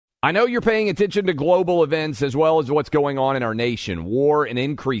I know you're paying attention to global events as well as what's going on in our nation. War and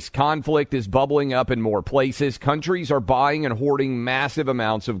increased conflict is bubbling up in more places. Countries are buying and hoarding massive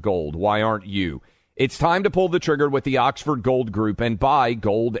amounts of gold. Why aren't you? It's time to pull the trigger with the Oxford Gold Group and buy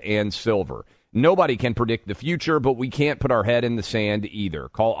gold and silver. Nobody can predict the future, but we can't put our head in the sand either.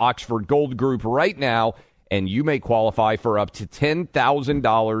 Call Oxford Gold Group right now, and you may qualify for up to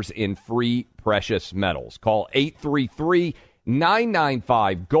 $10,000 in free precious metals. Call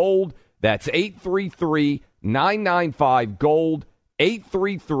 833-995-GOLD. That's 833-995-GOLD,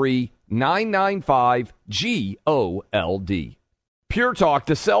 833-995-GOLD. Pure Talk,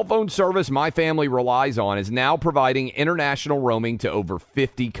 the cell phone service my family relies on, is now providing international roaming to over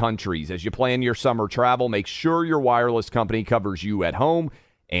 50 countries. As you plan your summer travel, make sure your wireless company covers you at home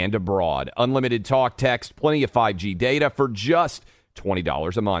and abroad. Unlimited talk, text, plenty of 5G data for just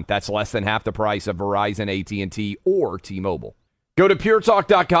 $20 a month. That's less than half the price of Verizon, AT&T, or T-Mobile. Go to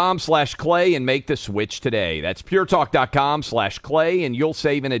puretalk.com/Clay and make the switch today. That's puretalk.com/Clay, and you'll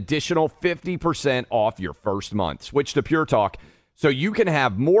save an additional 50% off your first month. Switch to Pure Talk so you can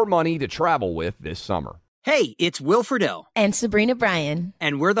have more money to travel with this summer. Hey, it's Will Friedle. And Sabrina Bryan.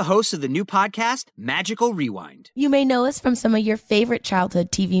 And we're the hosts of the new podcast, Magical Rewind. You may know us from some of your favorite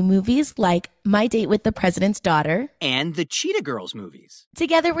childhood TV movies like My Date with the President's Daughter. And the Cheetah Girls movies.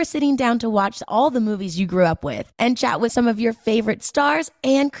 Together, we're sitting down to watch all the movies you grew up with and chat with some of your favorite stars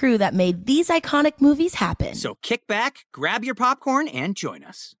and crew that made these iconic movies happen. So kick back, grab your popcorn, and join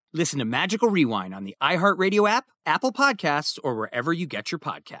us. Listen to Magical Rewind on the iHeartRadio app, Apple Podcasts, or wherever you get your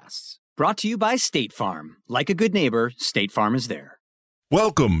podcasts. Brought to you by State Farm. Like a good neighbor, State Farm is there.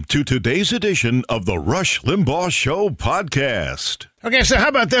 Welcome to today's edition of the Rush Limbaugh Show podcast. Okay, so how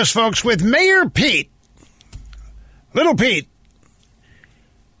about this, folks? With Mayor Pete, Little Pete,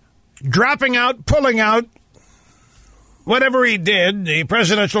 dropping out, pulling out, whatever he did, the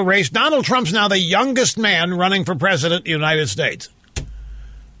presidential race, Donald Trump's now the youngest man running for president of the United States.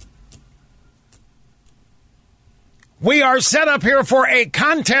 We are set up here for a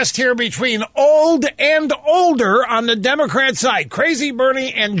contest here between old and older on the Democrat side. Crazy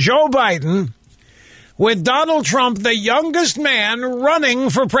Bernie and Joe Biden, with Donald Trump, the youngest man running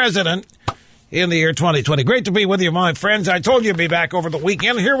for president in the year 2020. Great to be with you, my friends. I told you to be back over the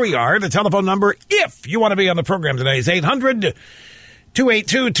weekend. Here we are. The telephone number, if you want to be on the program today, is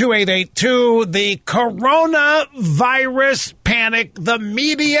 800-282-2882. The coronavirus panic the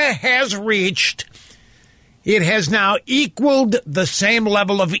media has reached. It has now equaled the same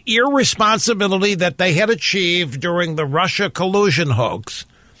level of irresponsibility that they had achieved during the Russia collusion hoax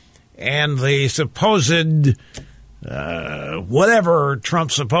and the supposed whatever Trump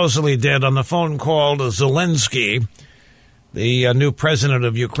supposedly did on the phone call to Zelensky, the new president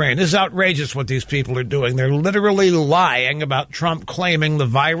of Ukraine. This is outrageous what these people are doing. They're literally lying about Trump claiming the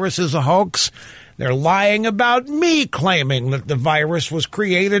virus is a hoax. They're lying about me claiming that the virus was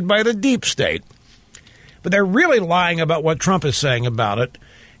created by the deep state. But they're really lying about what Trump is saying about it.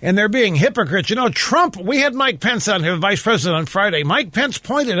 And they're being hypocrites. You know, Trump, we had Mike Pence on here, vice president, on Friday. Mike Pence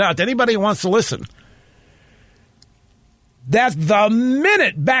pointed out to anybody who wants to listen that the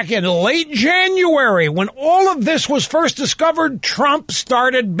minute back in late January, when all of this was first discovered, Trump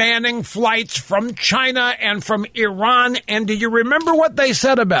started banning flights from China and from Iran. And do you remember what they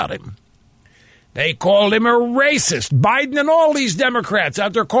said about him? They called him a racist. Biden and all these Democrats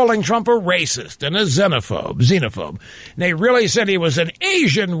out there calling Trump a racist and a xenophobe. And they really said he was an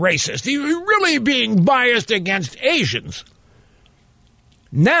Asian racist. He was really being biased against Asians.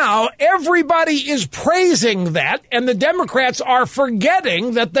 Now, everybody is praising that, and the Democrats are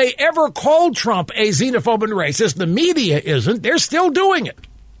forgetting that they ever called Trump a xenophobe and racist. The media isn't. They're still doing it.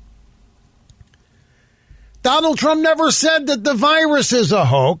 Donald Trump never said that the virus is a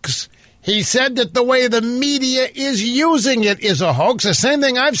hoax. He said that the way the media is using it is a hoax. The same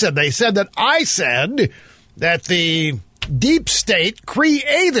thing I've said. They said that I said that the deep state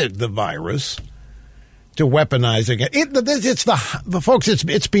created the virus to weaponize it.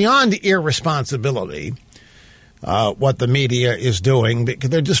 It's beyond irresponsibility what the media is doing,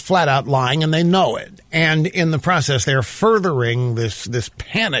 because they're just flat out lying and they know it. And in the process, they're furthering this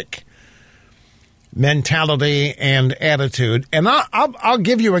panic mentality and attitude. And I'll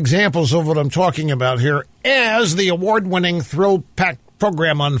give you examples of what I'm talking about here as the award-winning thrill-packed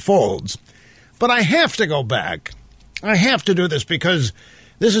program unfolds. But I have to go back. I have to do this because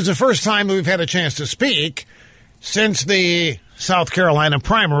this is the first time we've had a chance to speak since the South Carolina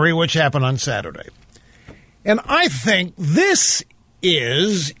primary, which happened on Saturday. And I think this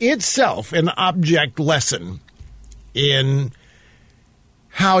is itself an object lesson in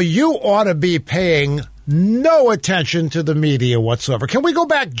how you ought to be paying no attention to the media whatsoever. Can we go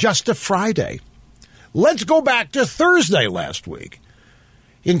back just to Friday? Let's go back to Thursday last week.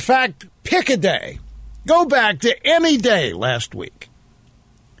 In fact, pick a day. Go back to any day last week.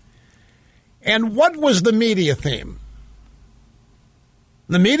 And what was the media theme?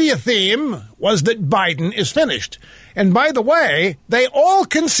 The media theme was that Biden is finished. And by the way, they all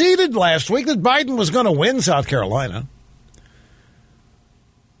conceded last week that Biden was going to win South Carolina.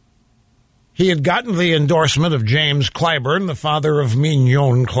 He had gotten the endorsement of James Clyburn, the father of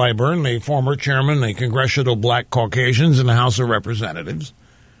Mignon Clyburn, the former chairman of the Congressional Black Caucasians in the House of Representatives.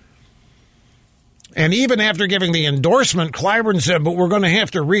 And even after giving the endorsement, Clyburn said, but we're going to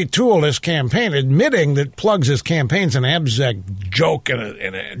have to retool this campaign, admitting that Pluggs' campaign's an abject joke in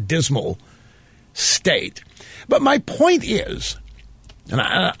a dismal state. But my point is, and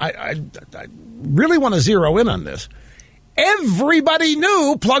I really want to zero in on this, everybody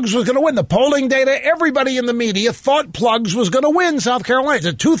knew Pluggs was going to win. The polling data, everybody in the media thought Pluggs was going to win South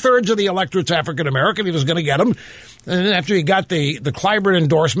Carolina. 2/3 of the electorate's African-American. He was going to get them. And after he got the Clyburn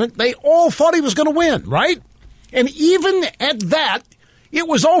endorsement, they all thought he was going to win, right? And even at that, it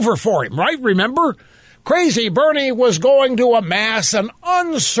was over for him, right? Remember? Crazy Bernie was going to amass an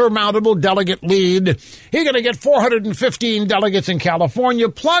unsurmountable delegate lead. He's going to get 415 delegates in California.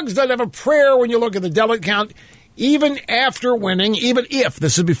 Pluggs doesn't have a prayer when you look at the delegate count. Even after winning, even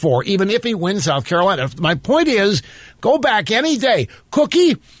if he wins South Carolina. My point is, go back any day.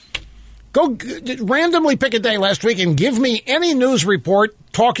 Cookie, go randomly pick a day last week and give me any news report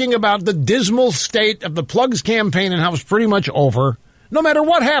talking about the dismal state of the Pluggs campaign and how it's pretty much over, no matter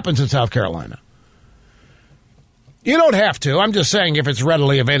what happens in South Carolina. You don't have to. I'm just saying if it's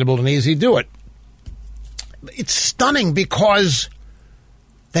readily available and easy, do it. It's stunning because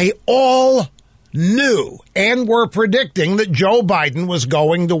they all knew and were predicting that Joe Biden was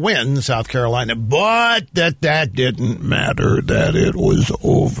going to win South Carolina, but that didn't matter, that it was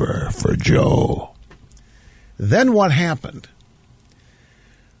over for Joe. Then what happened?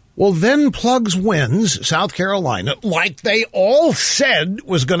 Well, then Pluggs wins South Carolina like they all said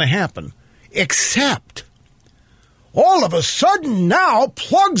was going to happen, except all of a sudden now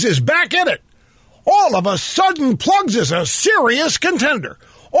Pluggs is back in it. All of a sudden Pluggs is a serious contender.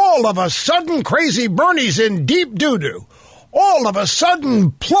 All of a sudden, Crazy Bernie's in deep doo-doo. All of a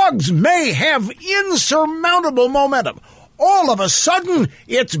sudden, Pluggs may have insurmountable momentum. All of a sudden,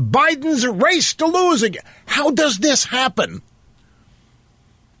 it's Biden's race to lose again. How does this happen?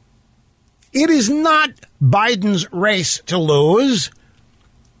 It is not Biden's race to lose.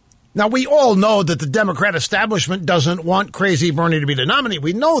 Now, we all know that the Democrat establishment doesn't want Crazy Bernie to be the nominee.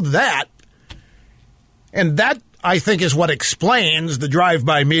 We know that. And that, I think, is what explains the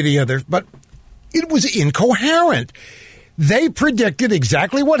drive-by media there. But it was incoherent. They predicted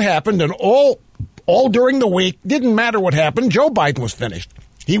exactly what happened, and all during the week, didn't matter what happened, Joe Biden was finished.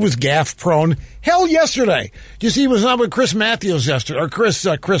 He was gaffe-prone. Hell, yesterday. You see, he was on with Chris Matthews yesterday. Or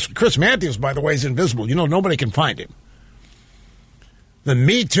Chris Matthews, by the way, is invisible. You know, nobody can find him. The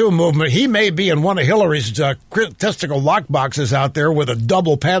Me Too movement, he may be in one of Hillary's testicle lockboxes out there with a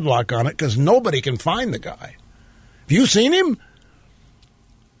double padlock on it because nobody can find the guy. Have you seen him?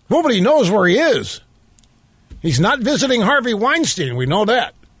 Nobody knows where he is. He's not visiting Harvey Weinstein. We know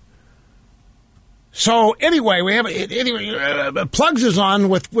that. So anyway, Pluggs is on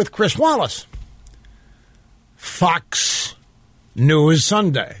with Chris Wallace. Fox News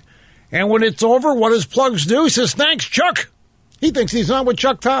Sunday. And when it's over, what does Pluggs do? He says, thanks, Chuck. He thinks he's on with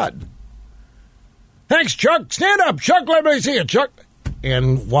Chuck Todd. Thanks, Chuck. Stand up, Chuck. Let me see you, Chuck.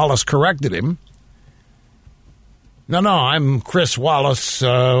 And Wallace corrected him. No, I'm Chris Wallace.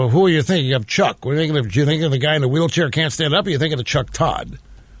 Who are you thinking of, Chuck? Do you think of the guy in the wheelchair can't stand up, or are you thinking of Chuck Todd?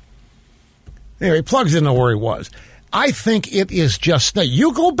 Anyway, Pluggs didn't know where he was. I think it is just that.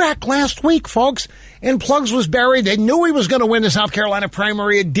 You go back last week, folks, and Pluggs was buried. They knew he was going to win the South Carolina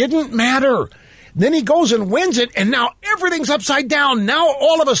primary. It didn't matter. Then he goes and wins it, and now everything's upside down. Now,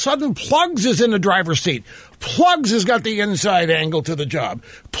 all of a sudden, Pluggs is in the driver's seat. Pluggs has got the inside angle to the job.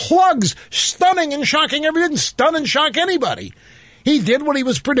 Pluggs stunning and shocking. He didn't stun and shock anybody. He did what he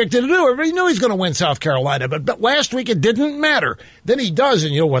was predicted to do. Everybody knew he was going to win South Carolina, but last week it didn't matter. Then he does,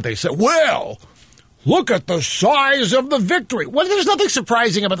 and you know what they said? Well, look at the size of the victory. Well, there's nothing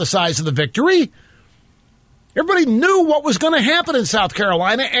surprising about the size of the victory. Everybody knew what was going to happen in South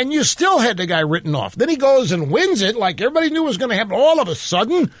Carolina, and you still had the guy written off. Then he goes and wins it like everybody knew was going to happen. All of a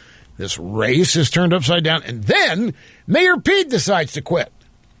sudden, this race is turned upside down, and then Mayor Pete decides to quit.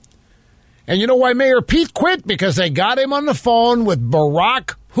 And you know why Mayor Pete quit? Because they got him on the phone with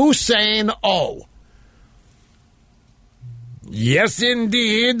Barack Hussein O. Yes,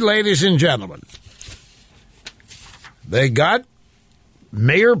 indeed, ladies and gentlemen. they got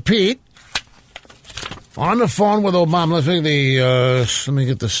Mayor Pete on the phone with Obama. Let me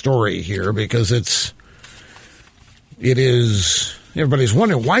get the story here because it is. Everybody's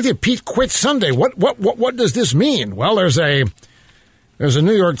wondering, why did Pete quit Sunday? What does this mean? Well, there's a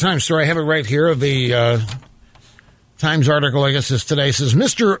New York Times story. I have it right here. The Times article, I guess, is today. Says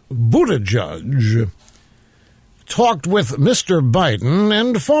Mr. Buttigieg talked with Mr. Biden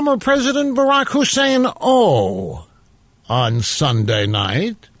and former President Barack Hussein on Sunday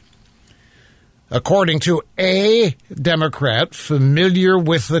night. According to a Democrat familiar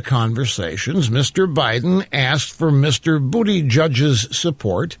with the conversations, Mr. Biden asked for Mr. Buttigieg's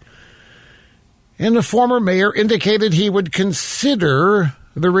support, and the former mayor indicated he would consider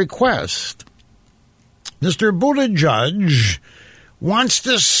the request. Mr. Buttigieg wants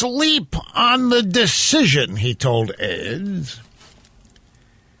to sleep on the decision, he told aides,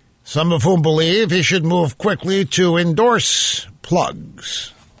 some of whom believe he should move quickly to endorse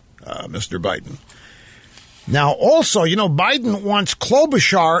plugs. Mr. Biden. Now, also, Biden wants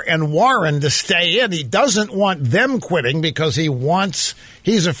Klobuchar and Warren to stay in. He doesn't want them quitting because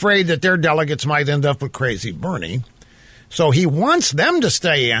he's afraid that their delegates might end up with Crazy Bernie. So he wants them to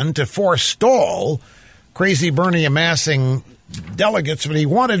stay in to forestall Crazy Bernie amassing delegates, but he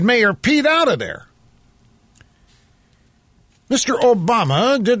wanted Mayor Pete out of there. Mr.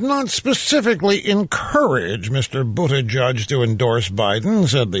 Obama did not specifically encourage Mr. Buttigieg to endorse Biden,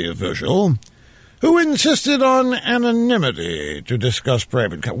 said the official, who insisted on anonymity to discuss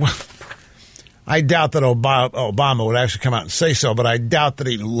private. Well, I doubt that Obama would actually come out and say so, but I doubt that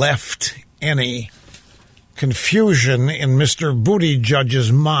he left any confusion in Mr.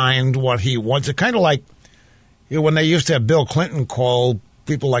 Buttigieg's mind what he wants. It's kind of like when they used to have Bill Clinton call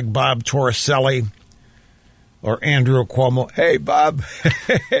people like Bob Torricelli or Andrew Cuomo, hey, Bob,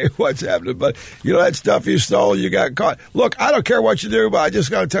 hey, what's happening? But that stuff you stole, you got caught. Look, I don't care what you do, but I just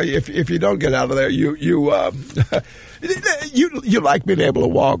got to tell you, if you don't get out of there, you like being able to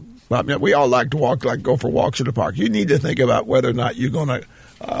walk. I mean, we all like to walk, like go for walks in the park. You need to think about whether or not you're going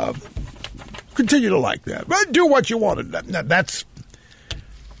to continue to like that. But do what you want. That's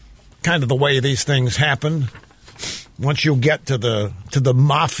kind of the way these things happen. Once you get to the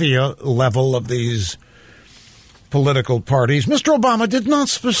mafia level of these political parties. Mr. Obama did not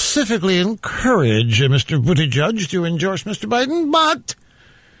specifically encourage Mr. Buttigieg to endorse Mr. Biden, but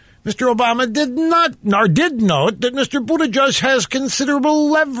Mr. Obama did note that Mr. Buttigieg has considerable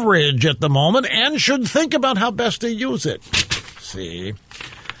leverage at the moment and should think about how best to use it. See?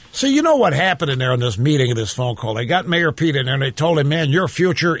 So you know what happened in there in this meeting, in this phone call. They got Mayor Pete in there, and they told him, man, your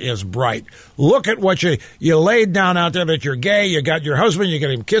future is bright. Look at what you laid down out there that you're gay. You got your husband. You got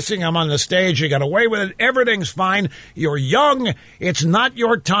him kissing him on the stage. You got away with it. Everything's fine. You're young. It's not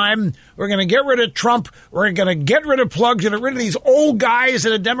your time. We're going to get rid of Trump. We're going to get rid of Plugs and get rid of these old guys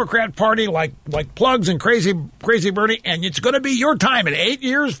in the Democrat Party like Plugs and Crazy Bernie, and it's going to be your time in 8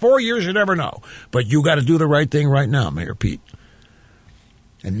 years, 4 years, you never know. But you got to do the right thing right now, Mayor Pete.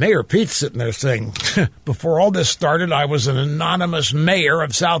 And Mayor Pete's sitting there saying, before all this started, I was an anonymous mayor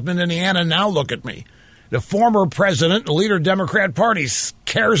of South Bend, Indiana. Now look at me. The former president, the leader of the Democrat Party,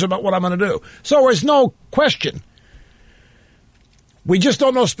 cares about what I'm going to do. So there's no question. We just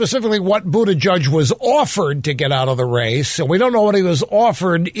don't know specifically what Buttigieg was offered to get out of the race. So we don't know what he was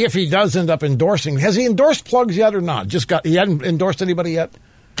offered if he does end up endorsing. Has he endorsed Plugs yet or not? He hadn't endorsed anybody yet?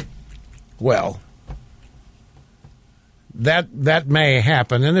 Well, that may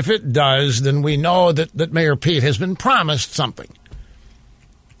happen. And if it does, then we know that Mayor Pete has been promised something.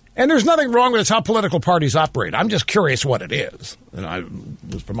 And there's nothing wrong with it. It's how political parties operate. I'm just curious what it is. And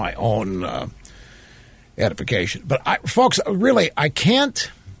it was for my own edification. But, folks, really, I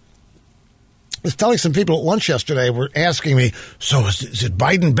can't. I was telling some people at lunch yesterday, were asking me, so is it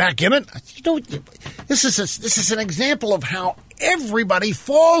Biden back in it? This is an example of how everybody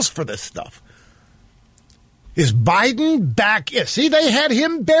falls for this stuff. Is Biden back in? See, they had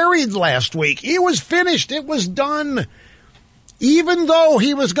him buried last week. He was finished. It was done. Even though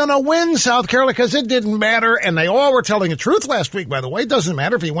he was going to win South Carolina, because it didn't matter, and they all were telling the truth last week, by the way. It doesn't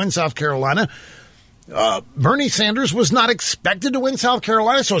matter if he wins South Carolina. Bernie Sanders was not expected to win South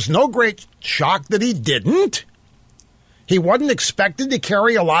Carolina, so it's no great shock that he didn't. He wasn't expected to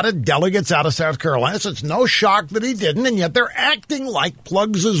carry a lot of delegates out of South Carolina, so it's no shock that he didn't, and yet they're acting like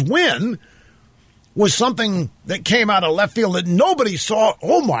Plugs' win was something that came out of left field that nobody saw.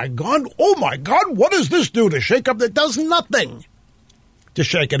 Oh, my God, what does this do to shake up? That does nothing to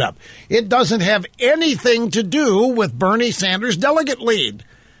shake it up. It doesn't have anything to do with Bernie Sanders' delegate lead.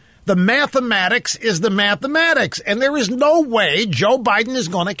 The mathematics is the mathematics, and there is no way Joe Biden is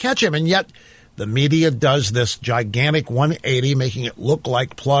going to catch him. And yet The media does this gigantic 180, making it look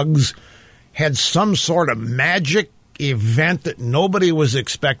like Plugs had some sort of magic event that nobody was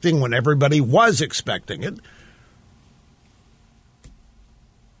expecting when everybody was expecting it.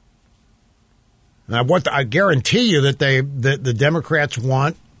 Now, I guarantee you that the Democrats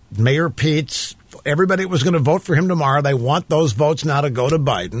want Mayor Pete's. Everybody was going to vote for him tomorrow. They want those votes now to go to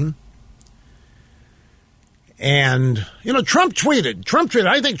Biden. And, Trump tweeted.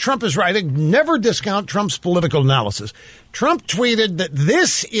 I think Trump is right. I think never discount Trump's political analysis. Trump tweeted that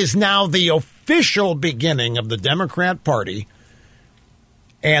this is now the official beginning of the Democrat Party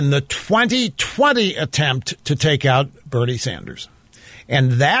and the 2020 attempt to take out Bernie Sanders.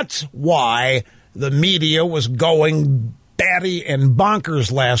 And that's why the media was going batty and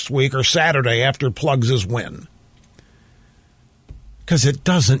bonkers last week or Saturday after Plugs' win. Because it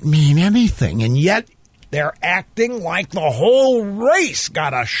doesn't mean anything. And yet they're acting like the whole race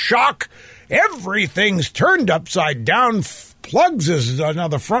got a shock. Everything's turned upside down. Plugs is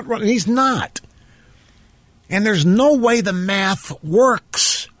another front runner. He's not. And there's no way the math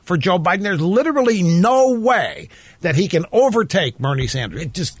works for Joe Biden. There's literally no way that he can overtake Bernie Sanders.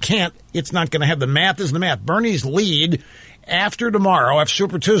 It just can't. It's not going to have. The math is the math. Bernie's lead after tomorrow, after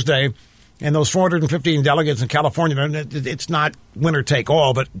Super Tuesday, and those 415 delegates in California, it's not winner take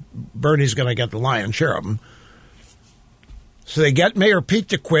all, but Bernie's going to get the lion's share of them. So they get Mayor Pete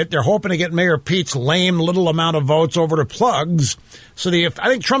to quit. They're hoping to get Mayor Pete's lame little amount of votes over to Plugs. So I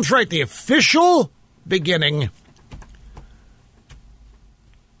think Trump's right. The official beginning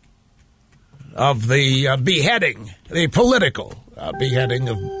of the beheading, the political beheading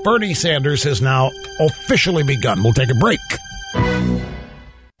of Bernie Sanders has now officially begun. We'll take a break.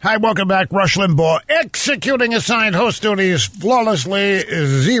 Hi, welcome back. Rush Limbaugh, executing assigned host duties flawlessly,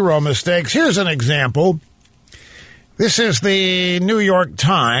 zero mistakes. Here's an example. This is the New York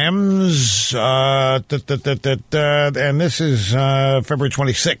Times, and this is February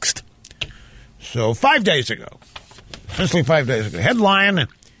 26th. So 5 days ago. Essentially 5 days ago. Headline: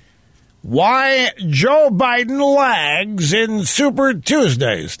 Why Joe Biden lags in Super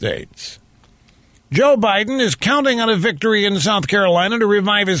Tuesday states. Joe Biden is counting on a victory in South Carolina to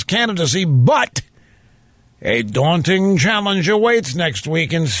revive his candidacy, but a daunting challenge awaits next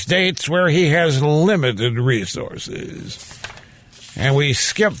week in states where he has limited resources. And we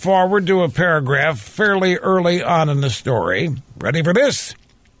skip forward to a paragraph fairly early on in the story. Ready for this?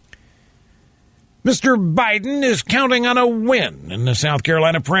 Mr. Biden is counting on a win in the South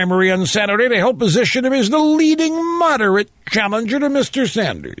Carolina primary on Saturday to help position him as the leading moderate challenger to Mr.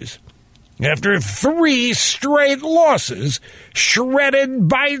 Sanders. After 3 straight losses, shredded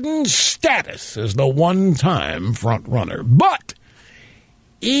Biden's status as the one-time frontrunner. But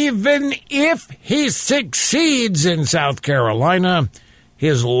even if he succeeds in South Carolina,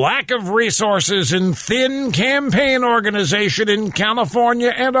 his lack of resources and thin campaign organization in California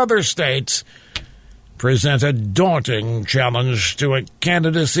and other states present a daunting challenge to a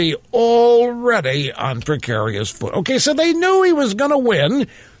candidacy already on precarious foot. Okay, so they knew he was going to win.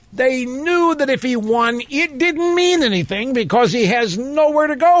 They knew that if he won, it didn't mean anything because he has nowhere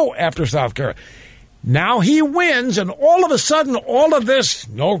to go after South Carolina. Now he wins, and all of a sudden, all of this,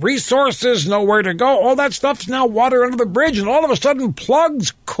 no resources, nowhere to go, all that stuff's now water under the bridge, and all of a sudden,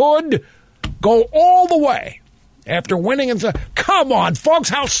 Plugs could go all the way after winning. And say, come on, folks,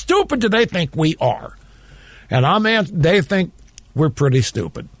 how stupid do they think we are? And they think we're pretty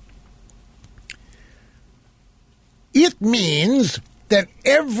stupid. It means that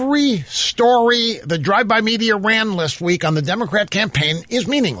every story the drive-by media ran last week on the Democrat campaign is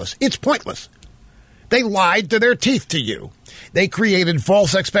meaningless. It's pointless. They lied to their teeth to you. They created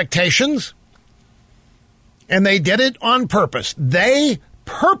false expectations, and they did it on purpose. They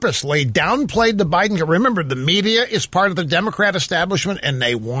purposely downplayed the Biden. Remember, the media is part of the Democrat establishment, and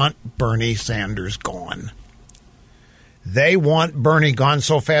they want Bernie Sanders gone. They want Bernie gone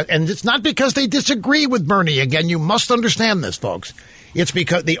so fast. And it's not because they disagree with Bernie. Again, you must understand this, folks. It's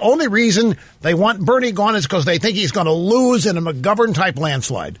because the only reason they want Bernie gone is because they think he's going to lose in a McGovern-type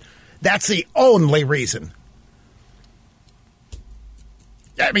landslide. That's the only reason.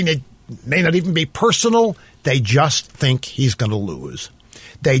 I mean, it may not even be personal. They just think he's going to lose.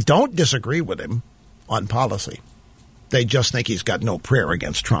 They don't disagree with him on policy. They just think he's got no prayer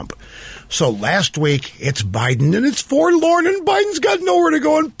against Trump. So last week, it's Biden, and it's forlorn, and Biden's got nowhere to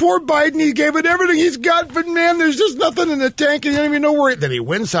go. And poor Biden, he gave it everything he's got, but man, there's just nothing in the tank, and you don't even know where. Then he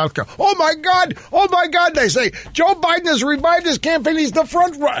wins South Carolina. Oh my God, they say, Joe Biden has revived his campaign. He's the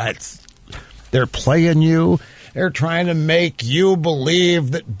front runner. They're playing you. They're trying to make you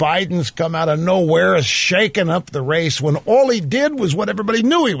believe that Biden's come out of nowhere, has shaken up the race, when all he did was what everybody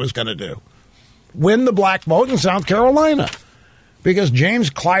knew he was going to do. win the black vote in South Carolina because James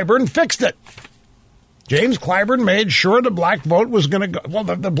Clyburn fixed it. James Clyburn made sure the black vote was going to go. Well,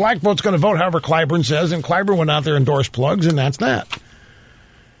 the black vote's going to vote however Clyburn says, and Clyburn went out there and endorsed Plugs, and that's that.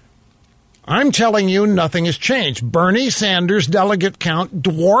 I'm telling you, nothing has changed. Bernie Sanders' delegate count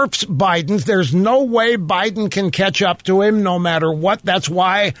dwarfs Biden's. There's no way Biden can catch up to him no matter what. That's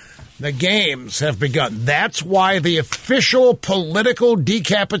why the games have begun. That's why the official political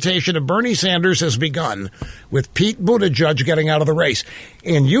decapitation of Bernie Sanders has begun, with Pete Buttigieg getting out of the race.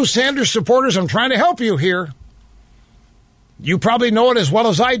 And you Sanders supporters, I'm trying to help you here. You probably know it as well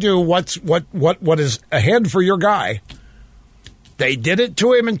as I do what is ahead for your guy. They did it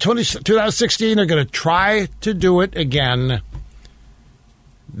to him in 2016. They're going to try to do it again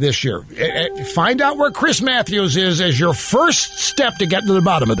this year. Find out where Chris Matthews is as your first step to get to the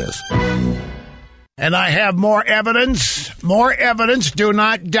bottom of this. And I have more evidence. More evidence. Do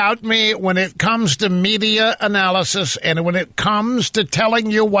not doubt me when it comes to media analysis and when it comes to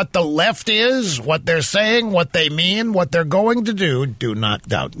telling you what the left is, what they're saying, what they mean, what they're going to do. Do not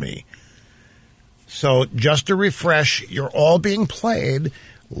doubt me. So just to refresh, you're all being played.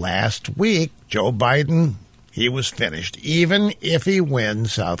 Last week, Joe Biden, he was finished, even if he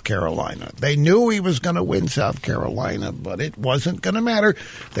wins South Carolina. They knew he was going to win South Carolina, but it wasn't going to matter.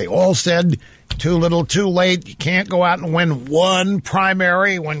 They all said, too little, too late. You can't go out and win one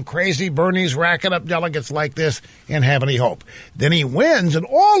primary when crazy Bernie's racking up delegates like this and have any hope. Then he wins, and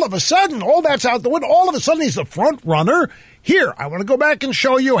all of a sudden, all that's out the window. All of a sudden, he's the front runner. Here, I want to go back and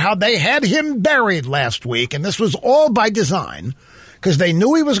show you how they had him buried last week, and this was all by design, because they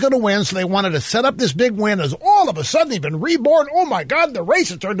knew he was going to win, so they wanted to set up this big win as all of a sudden he'd been reborn. Oh, my God, the race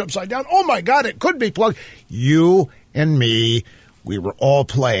had turned upside down. Oh, my God, it could be plugged. You and me, we were all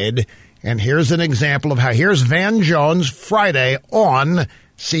played, and here's an example of how. Here's Van Jones Friday on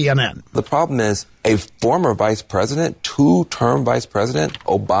CNN. The problem is a former vice president, two-term vice president,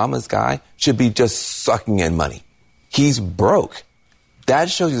 Obama's guy, should be just sucking in money. He's broke. That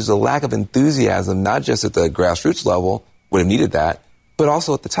shows you there's a lack of enthusiasm, not just at the grassroots level, would have needed that, but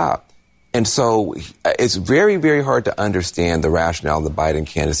also at the top. And so it's very, very hard to understand the rationale of the Biden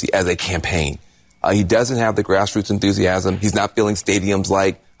candidacy as a campaign. He doesn't have the grassroots enthusiasm. He's not filling stadiums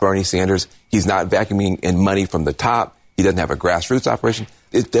like Bernie Sanders. He's not vacuuming in money from the top. He doesn't have a grassroots operation.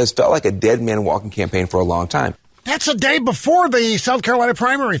 It just felt like a dead man walking campaign for a long time. That's a day before the South Carolina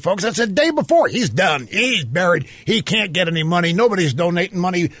primary, folks. That's a day before. He's done. He's buried. He can't get any money. Nobody's donating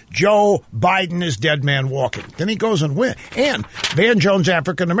money. Joe Biden is dead man walking. Then he goes and wins. And Van Jones,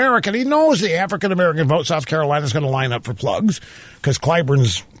 African-American, he knows the African-American vote South Carolina is going to line up for Plugs because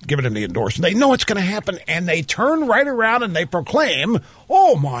Clyburn's given him the endorsement. They know it's going to happen, and they turn right around and they proclaim,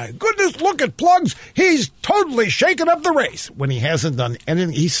 oh, my goodness, look at Plugs. He's totally shaken up the race when he hasn't done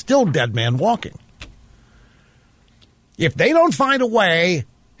anything. He's still dead man walking. If they don't find a way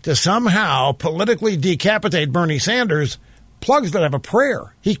to somehow politically decapitate Bernie Sanders, Plugs don't have a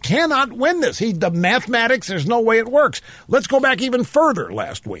prayer. He cannot win this. The mathematics, there's no way it works. Let's go back even further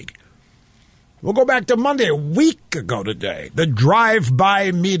last week. We'll go back to Monday, a week ago today. The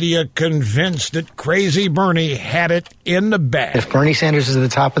drive-by media convinced that crazy Bernie had it in the bag. If Bernie Sanders is at the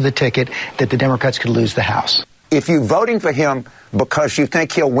top of the ticket, that the Democrats could lose the House. If you're voting for him because you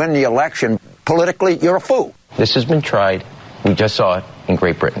think he'll win the election, politically, you're a fool. This has been tried. We just saw it in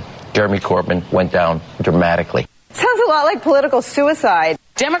Great Britain. Jeremy Corbyn went down dramatically. Sounds a lot like political suicide.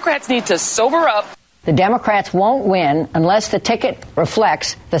 Democrats need to sober up. The Democrats won't win unless the ticket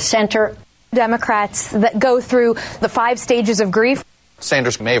reflects the center. Democrats that go through the 5 stages of grief.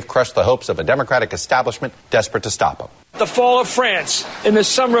 Sanders may have crushed the hopes of a Democratic establishment desperate to stop him. The fall of France in the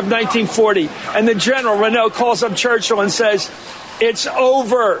summer of 1940, and the general, Renault, calls up Churchill and says, it's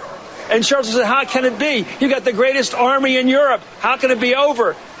over. And Churchill said, how can it be? You got the greatest army in Europe. How can it be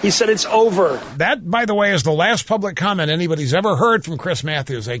over? He said, it's over. That, by the way, is the last public comment anybody's ever heard from Chris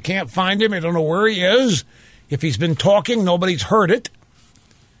Matthews. They can't find him. They don't know where he is. If he's been talking, nobody's heard it.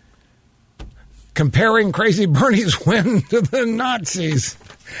 Comparing crazy Bernie's win to the Nazis.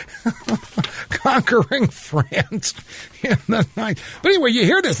 Conquering France in the night. But anyway, you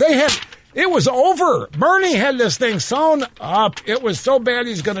hear this. It was over. Bernie had this thing sewn up. It was so bad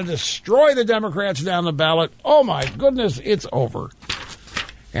he's going to destroy the Democrats down the ballot. Oh, my goodness, it's over.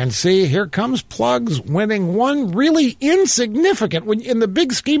 And see, here comes Plugs winning one really insignificant. When in the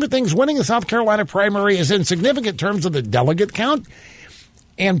big scheme of things, winning the South Carolina primary is insignificant in terms of the delegate count.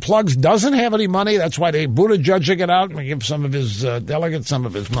 And Plugs doesn't have any money. That's why they Buttigieg it out and give some of his delegates some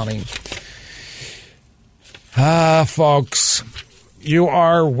of his money. Folks,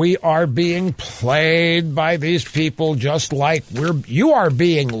 we are being played by these people just like you are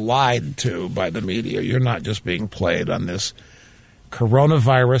being lied to by the media. You're not just being played on this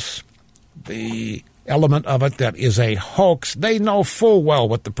coronavirus, the element of it that is a hoax. They know full well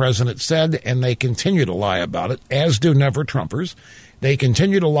what the president said, and they continue to lie about it, as do never-Trumpers. They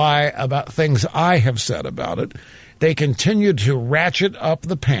continue to lie about things I have said about it. They continue to ratchet up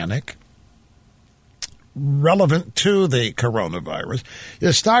the panic relevant to the coronavirus.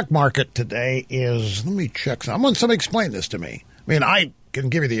 The stock market today is, let me check. I want somebody to explain this to me. I mean, I can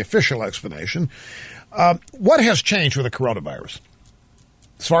give you the official explanation. What has changed with the coronavirus?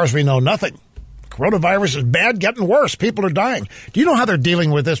 As far as we know, nothing. Coronavirus is bad, getting worse. People are dying. Do you know how they're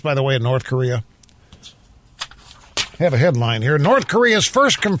dealing with this, by the way, in North Korea? I have a headline here. North Korea's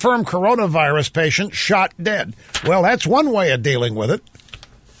first confirmed coronavirus patient shot dead. Well, that's one way of dealing with it.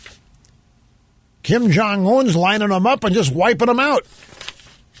 Kim Jong-un's lining them up and just wiping them out.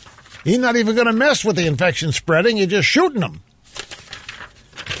 He's not even going to mess with the infection spreading. He's just shooting them.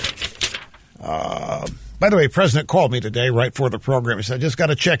 By the way, President called me today right before the program. He said, I just got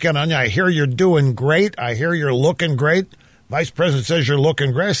to check in on you. I hear you're doing great. I hear you're looking great. Vice President says you're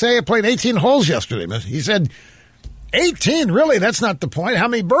looking great. I say I played 18 holes yesterday. He said, 18? Really? That's not the point. How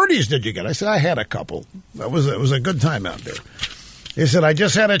many birdies did you get? I said, I had a couple. It was a good time out there. He said, I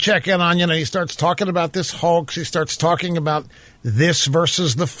just had to check in on you. And he starts talking about this hoax. He starts talking about this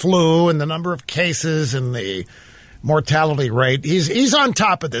versus the flu and the number of cases and the mortality rate. He's on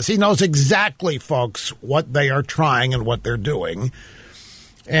top of this. He knows exactly, folks, what they are trying and what they're doing.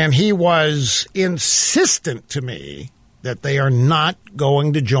 And he was insistent to me that they are not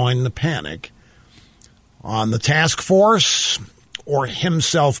going to join the panic on the task force or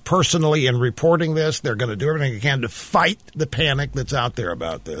himself personally in reporting this. They're going to do everything they can to fight the panic that's out there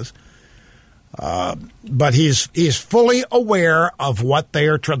about this. But he's fully aware of what they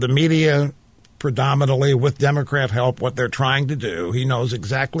are trying, the media predominantly with Democrat help, what they're trying to do. He knows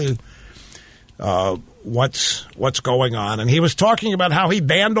exactly what's going on. And he was talking about how he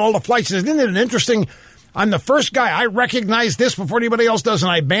banned all the flights. Isn't it interesting? I'm the first guy. I recognize this before anybody else does,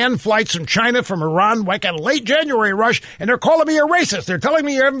 and I banned flights from China, from Iran, like a late January rush, and they're calling me a racist. They're telling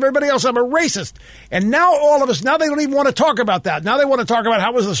me, everybody else, I'm a racist. And now all of us, now they don't even want to talk about that. Now they want to talk about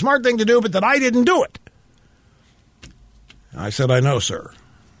how it was the smart thing to do, but that I didn't do it. I said, I know, sir.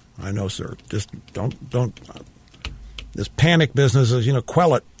 I know, sir. Just don't. This panic business is,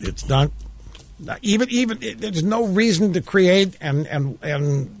 quell it. It's not even. There's no reason to create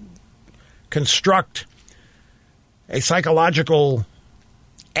and construct a psychological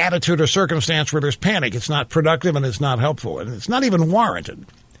attitude or circumstance where there's panic. It's not productive and it's not helpful, and it's not even warranted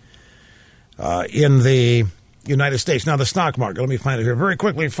in the United States. Now, the stock market, let me find it here very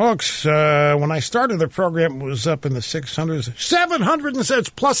quickly, folks. When I started the program, it was up in the 600s, 700 and cents,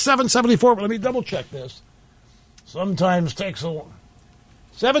 plus 774. But let me double check this. Sometimes takes a while.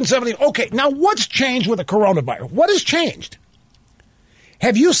 770. Okay, now what's changed with the coronavirus? What has changed?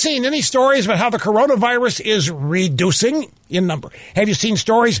 Have you seen any stories about how the coronavirus is reducing in number? Have you seen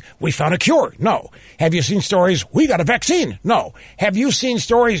stories, we found a cure? No. Have you seen stories, we got a vaccine? No. Have you seen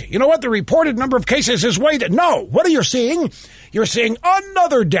stories, you know what, the reported number of cases is way down? No. What are you seeing? You're seeing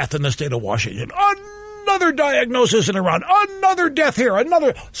another death in the state of Washington, another diagnosis in Iran, another death here,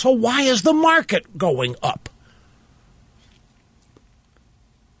 another. So why is the market going up?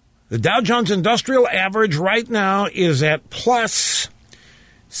 The Dow Jones Industrial Average right now is at plus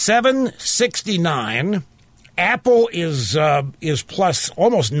 769. Apple is plus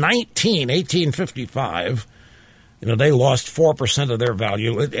almost 1855. They lost 4% of their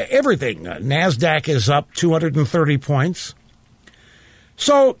value. Everything. NASDAQ is up 230 points.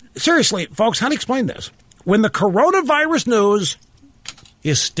 So, seriously, folks, how to explain this? When the coronavirus news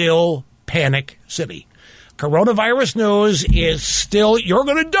is still panic city. Coronavirus news is still, you're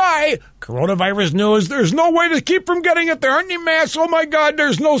going to die. Coronavirus news, there's no way to keep from getting it. There aren't any masks. Oh, my God,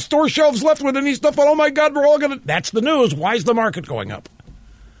 there's no store shelves left with any stuff. Oh, my God, we're all going to. That's the news. Why is the market going up?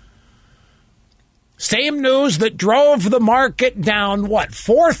 Same news that drove the market down,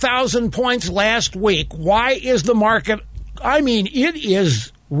 4,000 points last week. Why is the market, it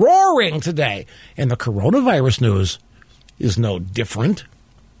is roaring today. And the coronavirus news is no different.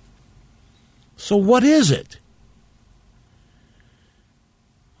 So what is it?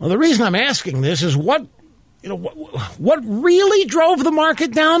 Well, the reason I'm asking this is what really drove the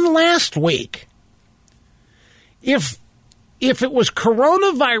market down last week? If it was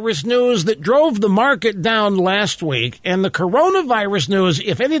coronavirus news that drove the market down last week, and the coronavirus news,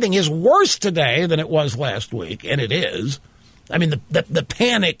 if anything, is worse today than it was last week, and it is, the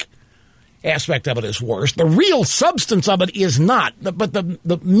panic aspect of it is worse. The real substance of it is not. But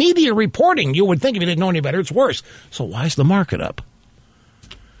the media reporting, you would think if you didn't know any better, it's worse. So why is the market up?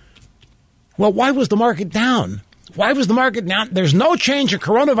 Well, why was the market down? Why was the market down? There's no change in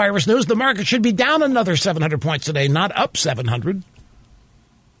coronavirus news. The market should be down another 700 points today, not up 700.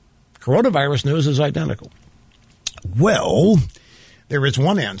 Coronavirus news is identical. Well, there is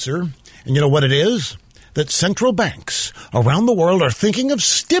one answer, and you know what it is? That central banks around the world are thinking of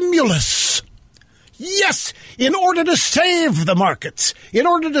stimulus. Yes, in order to save the markets, in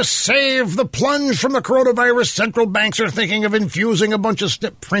order to save the plunge from the coronavirus, central banks are thinking of infusing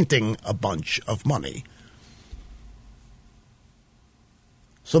printing a bunch of money.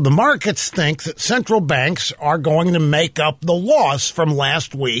 So the markets think that central banks are going to make up the loss from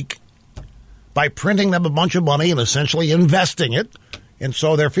last week by printing them a bunch of money and essentially investing it. And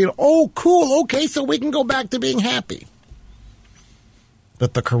so they're feeling, oh, cool, okay, so we can go back to being happy.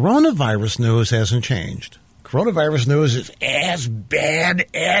 But the coronavirus news hasn't changed. Coronavirus news is as bad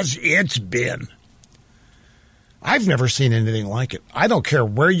as it's been. I've never seen anything like it. I don't care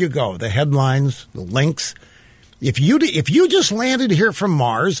where you go, the headlines, the links. If you just landed here from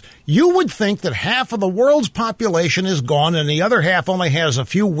Mars, you would think that half of the world's population is gone and the other half only has a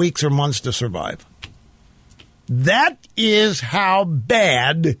few weeks or months to survive. That is how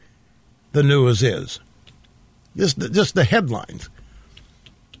bad the news is. Just the headlines.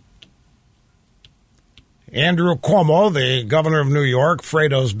 Andrew Cuomo, the governor of New York,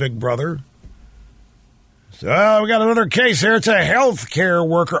 Fredo's big brother. So we got another case here. It's a healthcare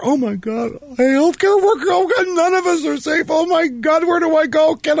worker. Oh, my God. A healthcare worker? Oh, God, none of us are safe. Oh, my God, where do I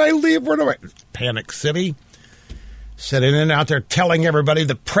go? Can I leave? Where do I? Panic City. Sitting in out there telling everybody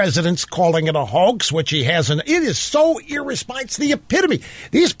the president's calling it a hoax, which he hasn't. It is so irresponsible. It's the epitome.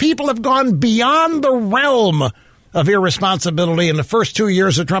 These people have gone beyond the realm of irresponsibility. In the first 2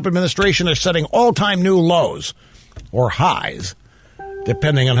 years of the Trump administration, they're setting all-time new lows or highs,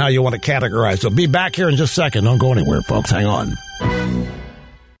 depending on how you want to categorize. So be back here in just a second. Don't go anywhere, folks. Hang on.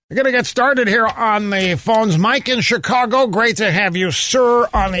 We're going to get started here on the phones. Mike in Chicago, great to have you, sir,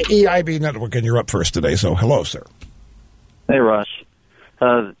 on the EIB network. And you're up first today, so hello, sir. Hey, Rush.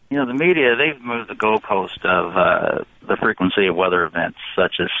 The media, they've moved the goalpost of the frequency of weather events,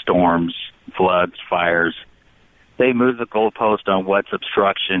 such as storms, floods, fires. They moved the goalpost on what's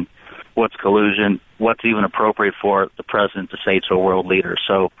obstruction, what's collusion, what's even appropriate for the president to say to a world leader.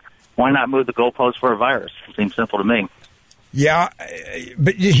 So why not move the goalpost for a virus? It seems simple to me. Yeah,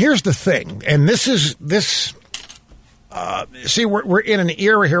 but here's the thing, and see, we're in an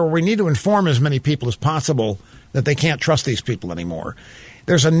era here where we need to inform as many people as possible that they can't trust these people anymore.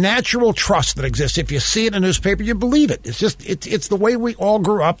 There's a natural trust that exists. If you see it in a newspaper, you believe it. It's just it's the way we all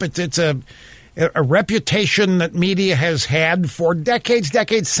grew up. It's a reputation that media has had for decades,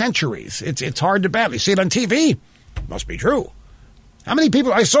 centuries. It's hard to battle. You see it on TV. Must be true. How many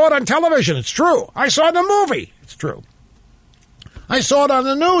people? I saw it on television. It's true. I saw it in a movie. It's true. I saw it on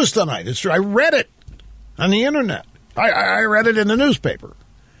the news tonight. It's true. I read it on the internet. I read it in the newspaper.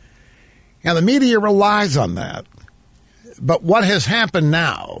 Now, the media relies on that. But what has happened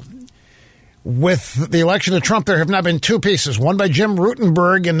now, with the election of Trump, there have now been two pieces. One by Jim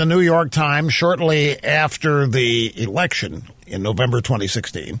Rutenberg in the New York Times shortly after the election in November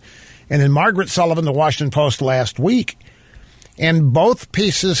 2016. And then Margaret Sullivan, the Washington Post, last week. And both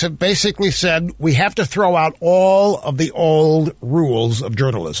pieces have basically said we have to throw out all of the old rules of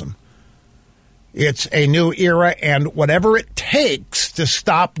journalism. It's a new era, and whatever it takes to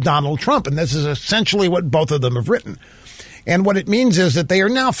stop Donald Trump. And this is essentially what both of them have written. And what it means is that they are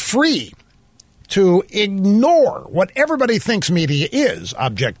now free to ignore what everybody thinks media is.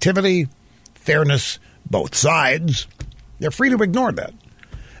 Objectivity, fairness, both sides. They're free to ignore that.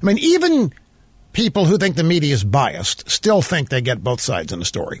 I mean, even people who think the media is biased still think they get both sides in the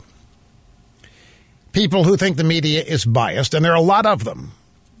story. People who think the media is biased, and there are a lot of them,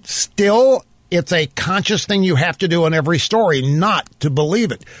 still, it's a conscious thing you have to do in every story not to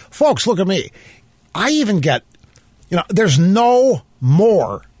believe it. Folks, look at me. I even get, there's no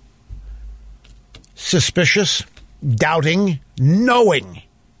more suspicious, doubting, knowing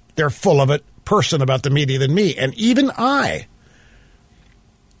they're full of it person about the media than me. And even I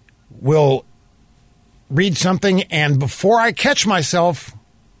will read something and before I catch myself,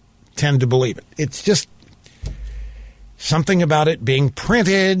 tend to believe it. It's just something about it being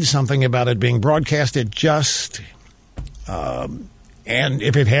printed, something about it being broadcasted, and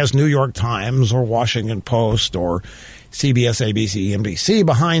if it has New York Times or Washington Post or CBS, ABC, NBC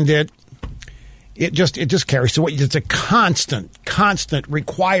behind it, It just carries to it. It's a constant,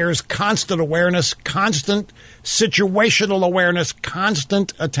 requires constant awareness, constant situational awareness,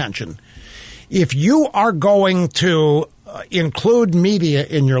 constant attention. If you are going to include media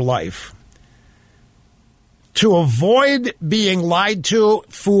in your life to avoid being lied to,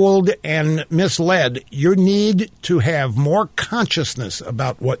 fooled, and misled, you need to have more consciousness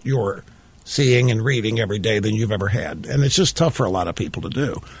about what you're seeing and reading every day than you've ever had. And it's just tough for a lot of people to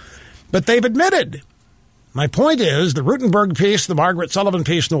do. But they've admitted. My point is, the Rutenberg piece, the Margaret Sullivan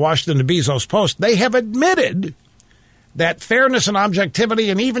piece in the Washington Bezos Post, they have admitted that fairness and objectivity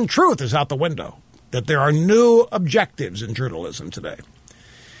and even truth is out the window, that there are new objectives in journalism today.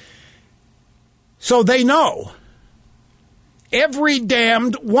 So they know. Every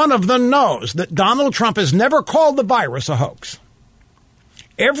damned one of them knows that Donald Trump has never called the virus a hoax.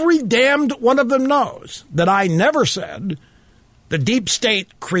 Every damned one of them knows that I never said the deep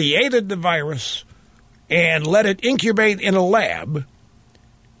state created the virus and let it incubate in a lab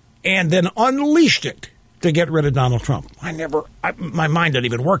and then unleashed it to get rid of Donald Trump. My mind didn't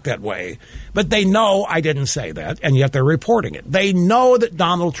even work that way. But they know I didn't say that, and yet they're reporting it. They know that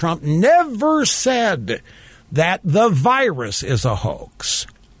Donald Trump never said that the virus is a hoax,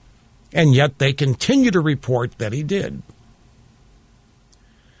 and yet they continue to report that he did.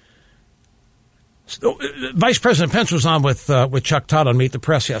 So, Vice President Pence was on with Chuck Todd on Meet the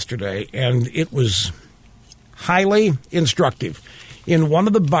Press yesterday, and it was highly instructive. In one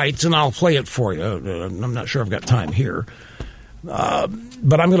of the bites, and I'll play it for you. I'm not sure I've got time here, but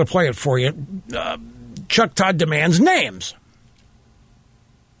I'm going to play it for you. Chuck Todd demands names.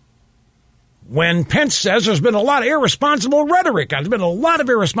 When Pence says there's been a lot of irresponsible rhetoric, there's been a lot of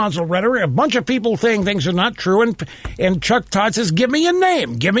irresponsible rhetoric, a bunch of people saying things are not true, and Chuck Todd says, give me a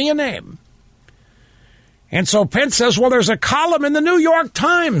name, give me a name. And so Pence says, well, there's a column in the New York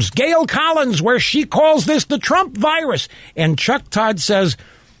Times, Gail Collins, where she calls this the Trump virus. And Chuck Todd says,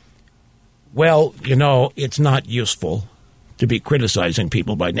 well, you know, it's not useful to be criticizing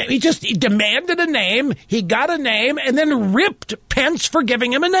people by name. He demanded a name, he got a name, and then ripped Pence for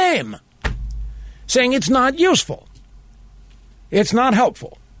giving him a name, saying it's not useful. It's not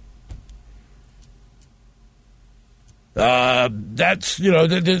helpful. Name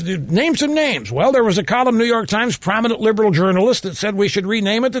some names. Well, there was a column, New York Times, prominent liberal journalist that said we should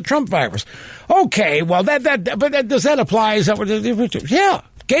rename it the Trump virus. Okay, well, does that apply? Is that what? Yeah.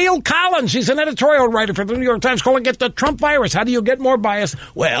 Gail Collins, she's an editorial writer for the New York Times, calling it the Trump virus. How do you get more bias?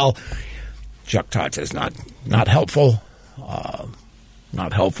 Well, Chuck Todd says not helpful.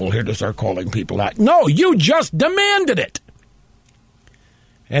 Not helpful here to start calling people out. No, you just demanded it.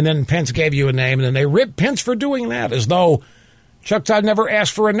 And then Pence gave you a name, and then they ripped Pence for doing that, as though Chuck Todd never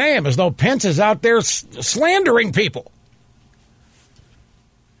asked for a name, as though Pence is out there slandering people.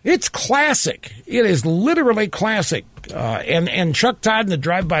 It's classic. It is literally classic. And Chuck Todd and the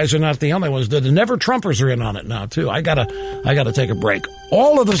drive-bys are not the only ones. The Never-Trumpers are in on it now, too. I gotta take a break.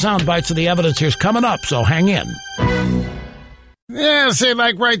 All of the sound bites of the evidence here's coming up, so hang in. Yeah, see,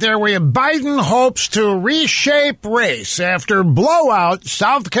 like right there where Biden hopes to reshape race after blowout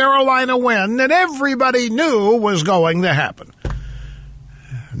South Carolina win that everybody knew was going to happen.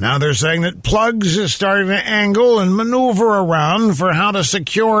 Now they're saying that Plugs is starting to angle and maneuver around for how to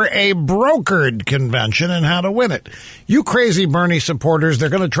secure a brokered convention and how to win it. You crazy Bernie supporters, they're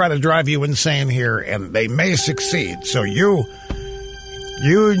going to try to drive you insane here, and they may succeed. So you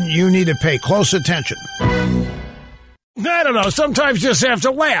need to pay close attention. I don't know. Sometimes you just have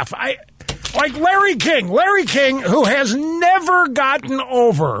to laugh. Like Larry King, who has never gotten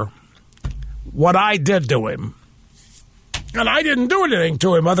over what I did to him. And I didn't do anything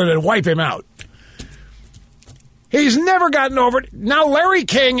to him other than wipe him out. He's never gotten over it. Now Larry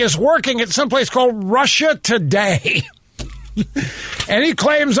King is working at someplace called Russia Today. And he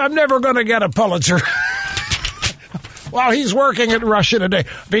claims I'm never going to get a Pulitzer. Well, he's working at Russia Today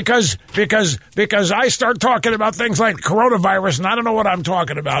because I start talking about things like coronavirus, and I don't know what I'm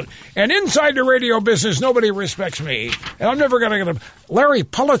talking about. And inside the radio business, nobody respects me, and I'm never going to get a... Larry,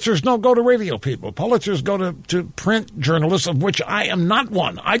 Pulitzers don't go to radio people. Pulitzers go to print journalists, of which I am not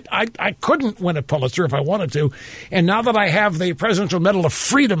one. I couldn't win a Pulitzer if I wanted to, and now that I have the Presidential Medal of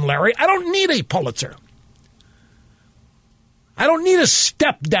Freedom, Larry, I don't need a Pulitzer. I don't need a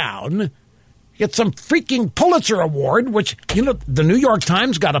step down. Get some freaking Pulitzer Award, which, you know, the New York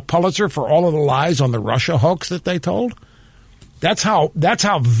Times got a Pulitzer for all of the lies on the Russia hoax that they told. That's how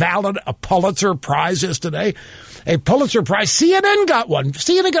valid a Pulitzer Prize is today. A Pulitzer Prize. CNN got one.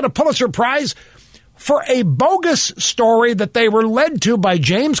 CNN got a Pulitzer Prize for a bogus story that they were led to by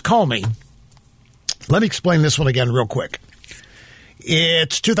James Comey. Let me explain this one again real quick.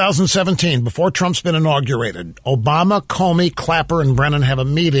 It's 2017, before Trump's been inaugurated. Obama, Comey, Clapper, and Brennan have a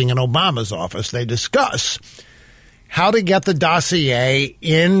meeting in Obama's office. They discuss how to get the dossier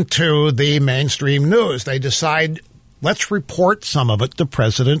into the mainstream news. They decide, let's report some of it to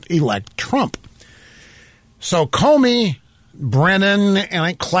President-elect Trump. So Comey, Brennan,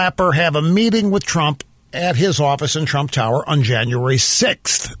 and Clapper have a meeting with Trump at his office in Trump Tower on January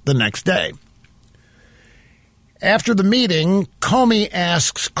 6th, the next day. After the meeting, Comey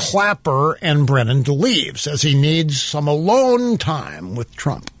asks Clapper and Brennan to leave, says he needs some alone time with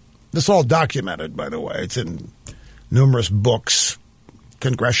Trump. This is all documented, by the way. It's in numerous books,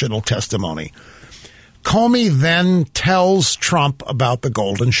 congressional testimony. Comey then tells Trump about the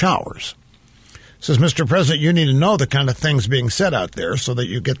golden showers. Says, Mr. President, you need to know the kind of things being said out there so that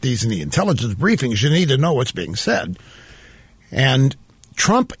you get these in the intelligence briefings. You need to know what's being said. And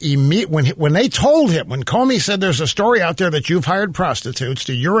Trump, when they told him, when Comey said there's a story out there that you've hired prostitutes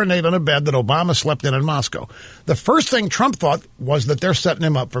to urinate on a bed that Obama slept in Moscow, the first thing Trump thought was that they're setting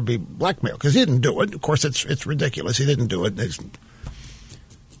him up for blackmail, because he didn't do it. Of course, it's ridiculous. He didn't do it. They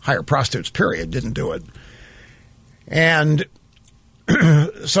hire prostitutes, period. Didn't do it. And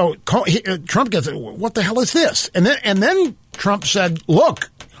so Trump gets it. What the hell is this? And then Trump said, look,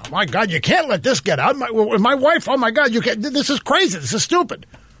 oh my God, you can't let this get out. My wife, oh my God, you can't. This is crazy. This is stupid.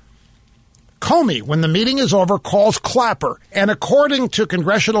 Comey, when the meeting is over, calls Clapper, and according to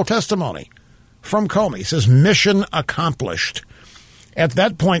congressional testimony from Comey, says mission accomplished. At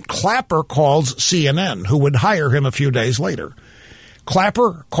that point, Clapper calls CNN, who would hire him a few days later.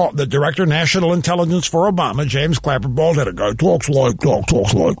 Clapper, called the director of national intelligence for Obama, James Clapper, bald-headed guy, talks like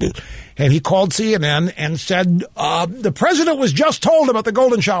this. And he called CNN and said, the president was just told about the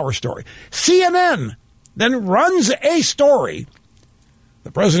golden shower story. CNN then runs a story.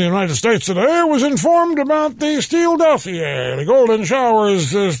 The president of the United States today was informed about the Steele dossier, the golden showers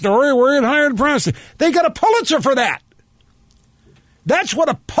story where he had hired prostitutes. They got a Pulitzer for that. That's what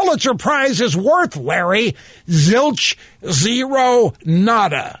a Pulitzer Prize is worth, Larry. Zilch, zero,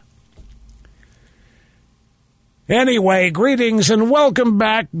 nada. Anyway, greetings and welcome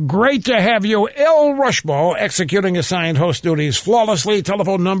back. Great to have you. El Rushbo, executing assigned host duties flawlessly.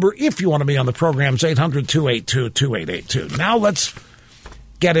 Telephone number, if you want to be on the program, is 800-282-2882. Now let's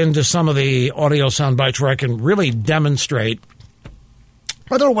get into some of the audio sound bites where I can really demonstrate,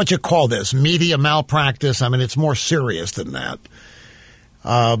 I don't know what you call this, media malpractice. I mean, it's more serious than that.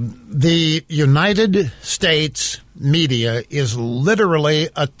 The United States media is literally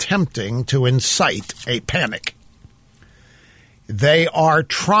attempting to incite a panic. They are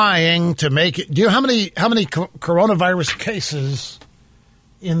trying to make it. Do you know how many coronavirus cases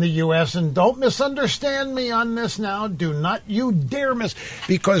in the U.S.? And don't misunderstand me on this now. Do not you dare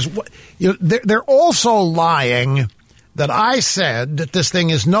because they're also lying that I said that this thing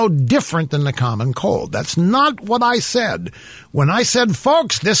is no different than the common cold. That's not what I said. When I said,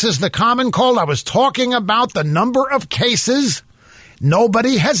 folks, this is the common cold, I was talking about the number of cases.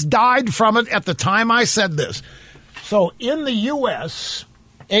 Nobody has died from it at the time I said this. So in the U.S.,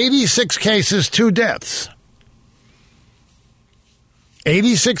 86 cases, 2 deaths.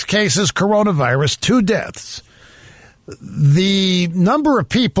 86 cases, coronavirus, 2 deaths. The number of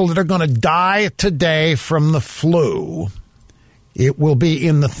people that are going to die today from the flu, it will be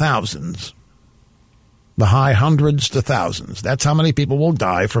in the thousands, the high hundreds to thousands. That's how many people will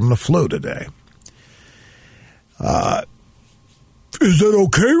die from the flu today. Is that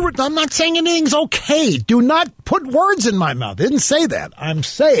okay? I'm not saying anything's okay. Do not put words in my mouth. I didn't say that. I'm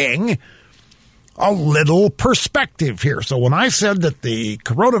saying a little perspective here. So when I said that the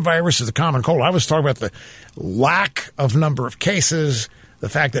coronavirus is a common cold, I was talking about the lack of number of cases, the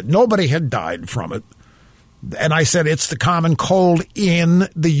fact that nobody had died from it. And I said it's the common cold in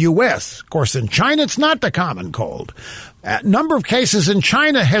the U.S. Of course, in China, it's not the common cold. Number of cases in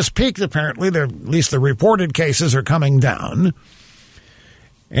China has peaked, apparently. At least the reported cases are coming down.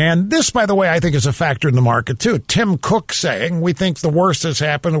 And this, by the way, I think is a factor in the market, too. Tim Cook saying, we think the worst has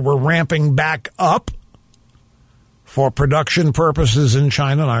happened and we're ramping back up for production purposes in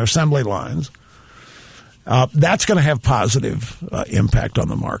China on our assembly lines. That's going to have positive impact on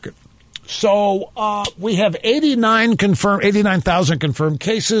the market. So we have 89,000 confirmed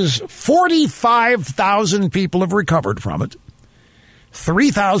cases. 45,000 people have recovered from it.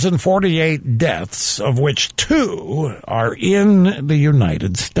 3,048 deaths, of which 2 are in the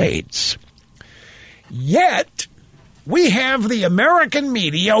United States. Yet, we have the American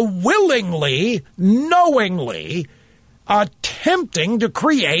media willingly, knowingly, attempting to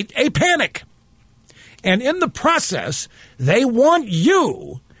create a panic. And in the process, they want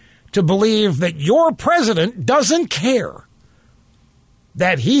you to believe that your president doesn't care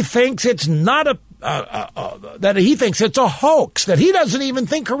that he thinks it's not that he thinks it's a hoax, that he doesn't even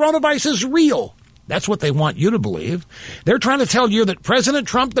think coronavirus is real. That's what they want you to believe. They're trying to tell you that President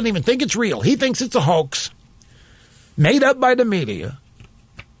Trump doesn't even think it's real. He thinks it's a hoax made up by the media.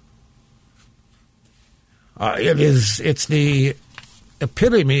 It's the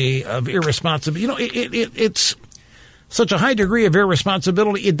epitome of irresponsibility. You know, it's such a high degree of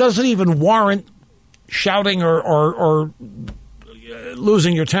irresponsibility. It doesn't even warrant shouting or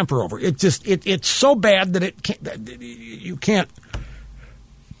losing your temper over. It just it's so bad that you can't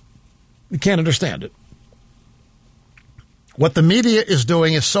understand it. What the media is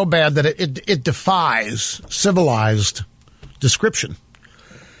doing is so bad that it defies civilized description.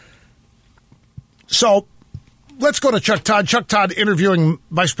 So let's go to Chuck Todd. Chuck Todd interviewing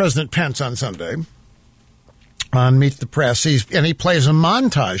Vice President Pence on Sunday on Meet the Press. He plays a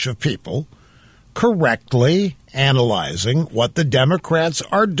montage of people correctly analyzing what the Democrats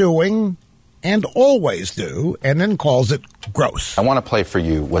are doing and always do, and then calls it gross. I want to play for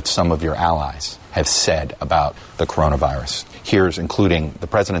you what some of your allies have said about the coronavirus. Here's including the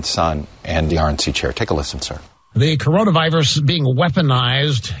president's son and the RNC chair. Take a listen, sir. The coronavirus being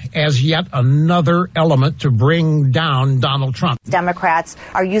weaponized as yet another element to bring down Donald Trump. Democrats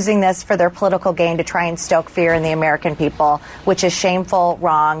are using this for their political gain to try and stoke fear in the American people, which is shameful,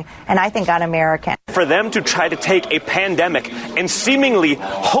 wrong, and I think un-American. For them to try to take a pandemic and seemingly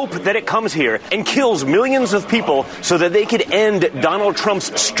hope that it comes here and kills millions of people so that they could end Donald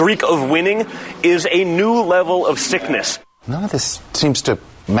Trump's streak of winning is a new level of sickness. None of this seems to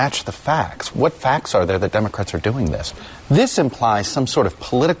match the facts. What facts are there that Democrats are doing this? This implies some sort of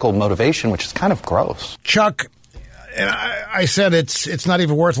political motivation, which is kind of gross. Chuck, and I said it's not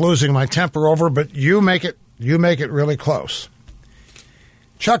even worth losing my temper over, but you make it really close.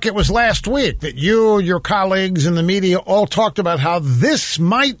 Chuck, it was last week that you, your colleagues in the media all talked about how this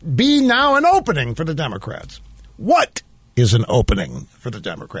might be now an opening for the Democrats. What is an opening for the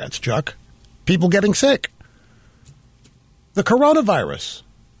Democrats, Chuck? People getting sick. The coronavirus.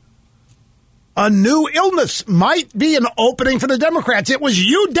 A new illness might be an opening for the Democrats. It was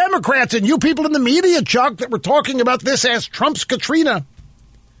you Democrats and you people in the media, Chuck, that were talking about this as Trump's Katrina.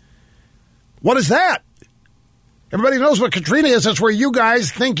 What is that? Everybody knows what Katrina is. That's where you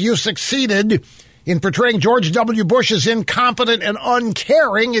guys think you succeeded in portraying George W. Bush as incompetent and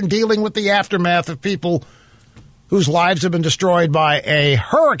uncaring in dealing with the aftermath of people whose lives have been destroyed by a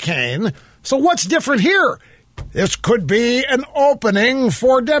hurricane. So what's different here? This could be an opening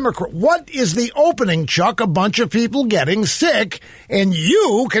for Democrats. What is the opening, Chuck? A bunch of people getting sick, and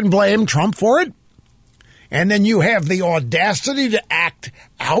you can blame Trump for it? And then you have the audacity to act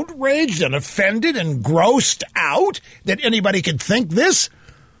outraged and offended and grossed out that anybody could think this?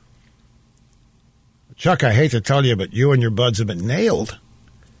 Chuck, I hate to tell you, but you and your buds have been nailed.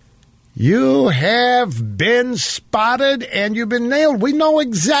 You have been spotted and you've been nailed. We know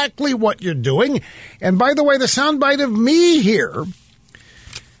exactly what you're doing. And by the way, the soundbite of me here,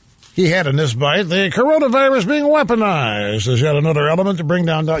 he had in this bite, the coronavirus being weaponized is yet another element to bring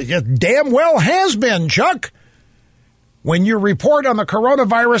down. It damn well has been, Chuck. When you report on the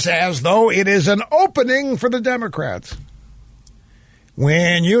coronavirus as though it is an opening for the Democrats.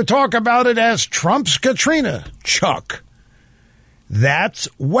 When you talk about it as Trump's Katrina, Chuck. That's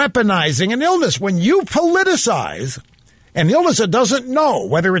weaponizing an illness. When you politicize an illness that doesn't know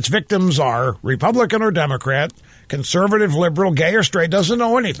whether its victims are Republican or Democrat, conservative, liberal, gay or straight, doesn't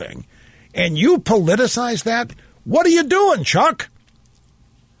know anything, and you politicize that, what are you doing, Chuck?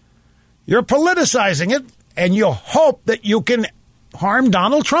 You're politicizing it, and you hope that you can harm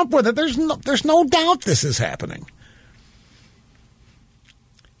Donald Trump with it. There's no doubt this is happening.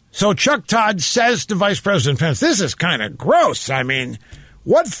 So Chuck Todd says to Vice President Pence, this is kind of gross. I mean,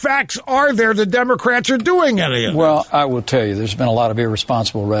 what facts are there the Democrats are doing any of this? Well, I will tell you, there's been a lot of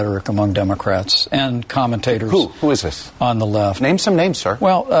irresponsible rhetoric among Democrats and commentators. Who is this? On the left. Name some names, sir.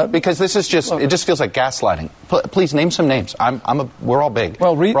 Well, because this is just, it just feels like gaslighting. Please name some names. We're all big.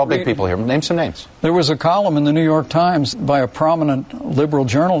 Well, we're all big people here. Name some names. There was a column in the New York Times by a prominent liberal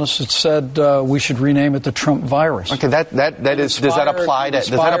journalist that said we should rename it the Trump virus. Okay, does that apply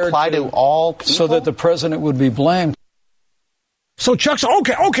to all people? So that the president would be blamed. So Chuck's,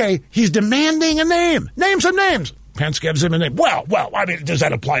 okay, he's demanding a name. Name some names. Pence gives him a name. Well, I mean, does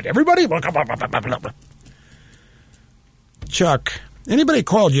that apply to everybody? Chuck, anybody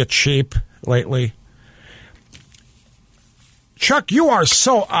called you cheap lately? Chuck, you are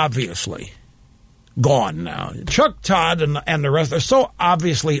so obviously gone now. Chuck Todd and the rest are so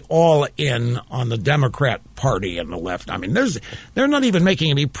obviously all in on the Democrat Party and the left. I mean, they're not even making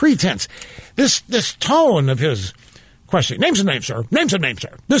any pretense. This tone of his Question. Name some names, sir. Name some names,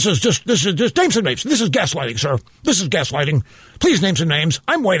 sir. This is just name some names. This is gaslighting, sir. This is gaslighting. Please name some names.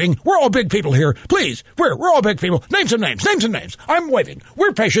 I'm waiting. We're all big people here. Please. We're all big people. Name some names. Name some names. I'm waiting.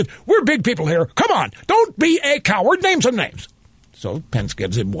 We're patient. We're big people here. Come on. Don't be a coward. Name some names. So Pence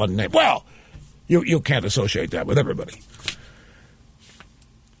gives him one name. Well, you can't associate that with everybody.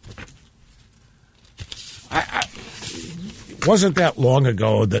 It wasn't that long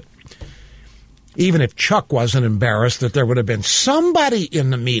ago that even if Chuck wasn't embarrassed, that there would have been somebody in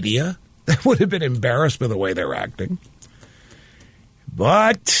the media that would have been embarrassed by the way they're acting.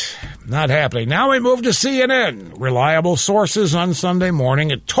 But not happening. Now we move to CNN. Reliable sources on Sunday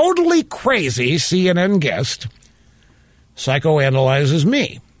morning. A totally crazy CNN guest psychoanalyzes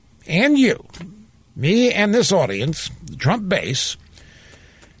me and you. Me and this audience, the Trump base.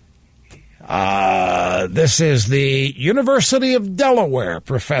 This is the University of Delaware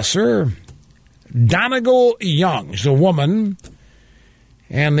professor, Donegal Young. She's a woman,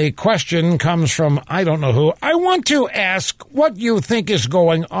 and the question comes from I don't know who. I want to ask what you think is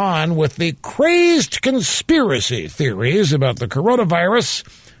going on with the crazed conspiracy theories about the coronavirus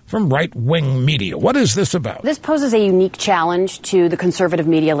from right-wing media. What is this about? This poses a unique challenge to the conservative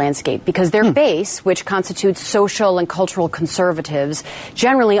media landscape because their base, which constitutes social and cultural conservatives,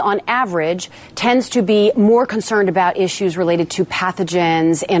 generally, on average, tends to be more concerned about issues related to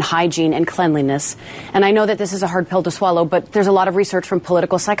pathogens and hygiene and cleanliness. And I know that this is a hard pill to swallow, but there's a lot of research from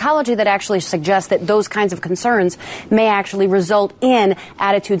political psychology that actually suggests that those kinds of concerns may actually result in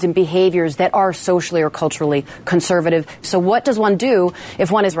attitudes and behaviors that are socially or culturally conservative. So what does one do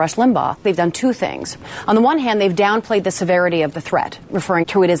if one is Rush Limbaugh? They've done two things. On the one hand, they've downplayed the severity of the threat, referring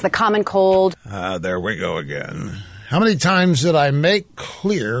to it as the common cold. There we go again. How many times did I make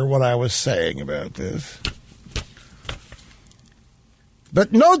clear what I was saying about this?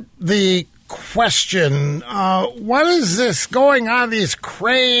 But note the question, what is this going on, these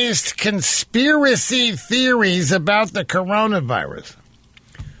crazed conspiracy theories about the coronavirus?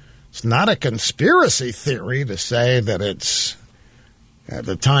 It's not a conspiracy theory to say that it's, at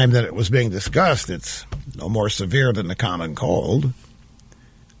the time that it was being discussed, it's no more severe than the common cold.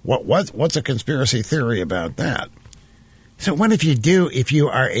 What's a conspiracy theory about that? So what if you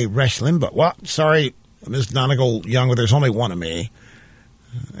are a Rush Limbaugh? Well, sorry, Ms. Donegal Young, but there's only one of me,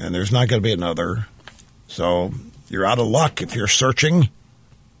 and there's not going to be another. So you're out of luck if you're searching.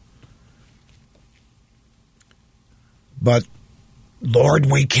 But Lord,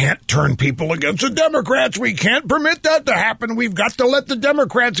 we can't turn people against the Democrats. We can't permit that to happen. We've got to let the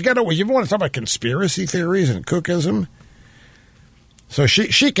Democrats get away. You want to talk about conspiracy theories and cookism? So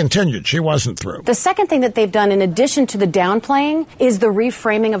she continued. She wasn't through. The second thing that they've done, in addition to the downplaying, is the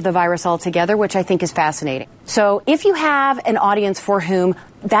reframing of the virus altogether, which I think is fascinating. So if you have an audience for whom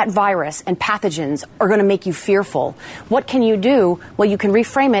that virus and pathogens are going to make you fearful, what can you do? Well, you can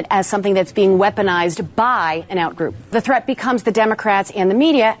reframe it as something that's being weaponized by an outgroup. The threat becomes the Democrats and the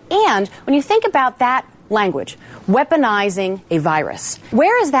media. And when you think about that language, weaponizing a virus,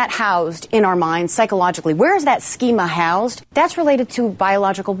 where is that housed in our minds psychologically? Where is that schema housed? That's related to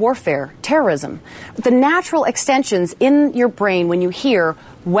biological warfare, terrorism. The natural extensions in your brain when you hear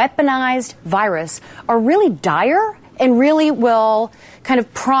weaponized virus are really dire and really will kind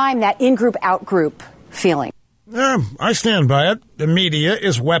of prime that in-group, out-group feeling. I stand by it. The media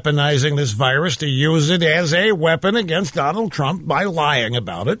is weaponizing this virus to use it as a weapon against Donald Trump by lying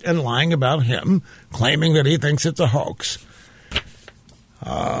about it and lying about him, claiming that he thinks it's a hoax.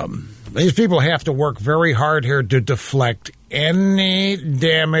 These people have to work very hard here to deflect any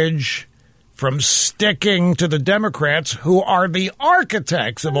damage from sticking to the Democrats, who are the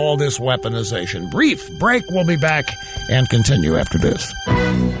architects of all this weaponization. Brief break. We'll be back and continue after this.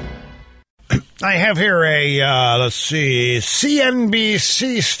 I have here a,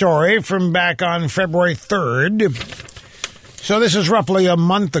 CNBC story from back on February 3rd. So this is roughly a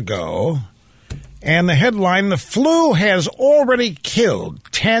month ago. And the headline, the flu has already killed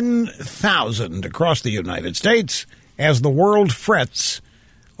 10,000 across the United States as the world frets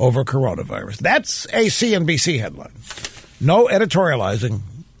over coronavirus. That's a CNBC headline. No editorializing,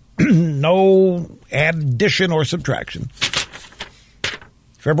 no addition or subtraction.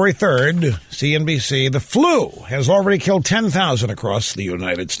 February 3rd, CNBC, the flu has already killed 10,000 across the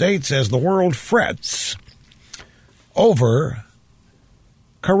United States as the world frets over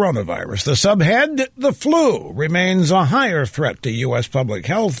coronavirus. The subhead, the flu remains a higher threat to U.S. public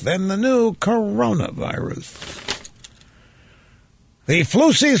health than the new coronavirus. The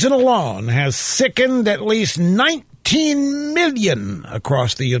flu season alone has sickened at least 19 million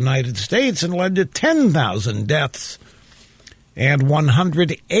across the United States and led to 10,000 deaths and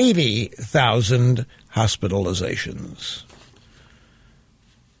 180,000 hospitalizations.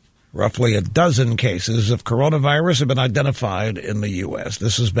 Roughly a dozen cases of coronavirus have been identified in the U.S.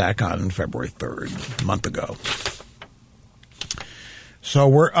 This is back on February 3rd, a month ago. So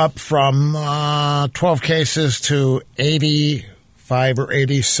we're up from 12 cases to 85 or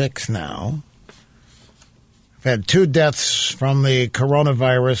 86 now. We've had 2 deaths from the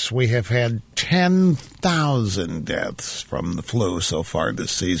coronavirus. We have had 10,000 deaths from the flu so far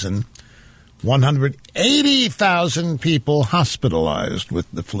this season. 180,000 people hospitalized with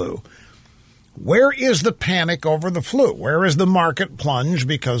the flu. Where is the panic over the flu? Where is the market plunge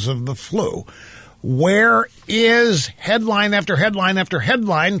because of the flu? Where is headline after headline after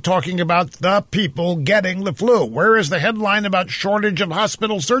headline talking about the people getting the flu? Where is the headline about shortage of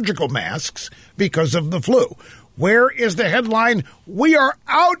hospital surgical masks because of the flu? Where is the headline, we are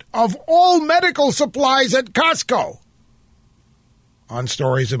out of all medical supplies at Costco? On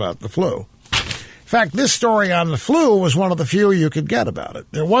stories about the flu. In fact, this story on the flu was one of the few you could get about it.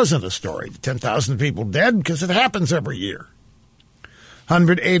 There wasn't a story. 10,000 people dead because it happens every year.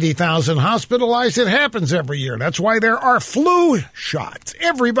 180,000 hospitalized. It happens every year. That's why there are flu shots.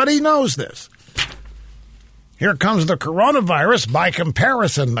 Everybody knows this. Here comes the coronavirus, by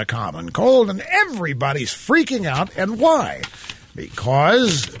comparison, the common cold, and everybody's freaking out. And why?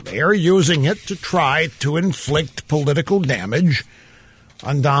 Because they are using it to try to inflict political damage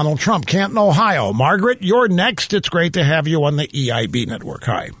on Donald Trump. Canton, Ohio. Margaret, you're next. It's great to have you on the EIB network.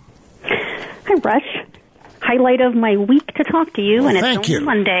 Hi. Hi, Rush. Highlight of my week to talk to you, and it's only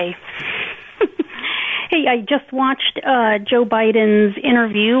Monday. Hey, I just watched Joe Biden's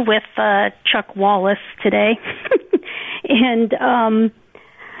interview with Chuck Wallace today. And, the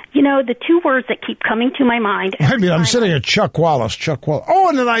 2 words that keep coming to my mind. I'm sitting at Chuck Wallace. Oh,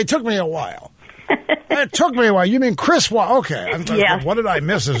 and then it took me a while. It took me a while. You mean Chris Wallace? Okay. Yeah. What did I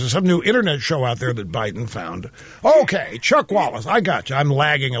miss? Is there some new internet show out there that Biden found? Okay, Chuck Wallace. I got you. I'm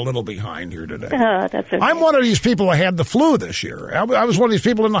lagging a little behind here today. That's okay. I'm one of these people who had the flu this year. I was one of these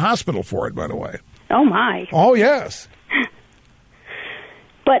people in the hospital for it, by the way. Oh, my. Oh, yes.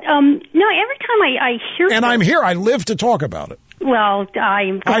 But, no, every time I hear... And I'm here. I live to talk about it. Well,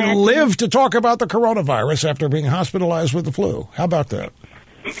 I live to talk about the coronavirus after being hospitalized with the flu. How about that?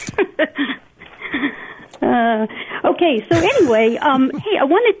 Okay, so anyway, hey, I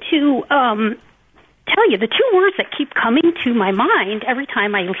wanted to tell you the 2 words that keep coming to my mind every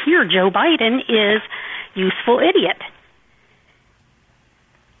time I hear Joe Biden is useful idiot.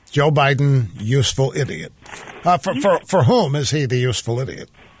 Joe Biden, useful idiot. For whom is he the useful idiot?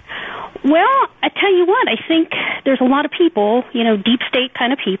 Well, I tell you what, I think there's a lot of people, deep state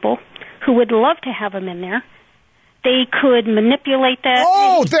kind of people, who would love to have him in there. They could manipulate that.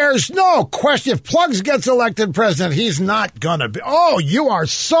 Oh, there's no question. If Pluggs gets elected president, he's not going to be. Oh, you are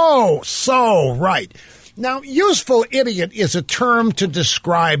so right. Now, useful idiot is a term to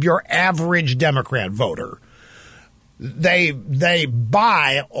describe your average Democrat voter. They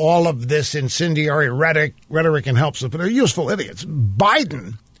buy all of this incendiary rhetoric and helps them, but they're useful idiots.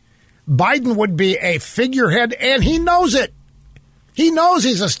 Biden would be a figurehead, and he knows it. He knows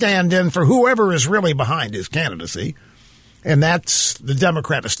he's a stand-in for whoever is really behind his candidacy, and that's the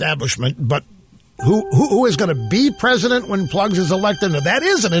Democrat establishment. But who is going to be president when Pluggs is elected? Now, that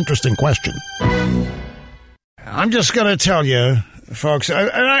is an interesting question. I'm just going to tell you, folks,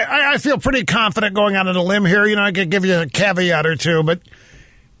 I feel pretty confident going out on a limb here. I could give you a caveat or two, but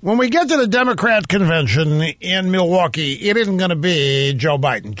when we get to the Democrat convention in Milwaukee, it isn't going to be Joe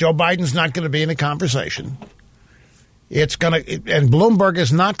Biden. Joe Biden's not going to be in the conversation. And Bloomberg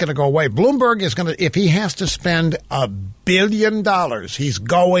is not going to go away. Bloomberg is going to, if he has to spend $1 billion, he's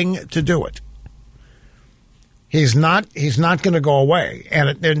going to do it. He's not going to go away.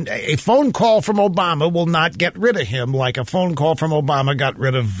 And a phone call from Obama will not get rid of him like a phone call from Obama got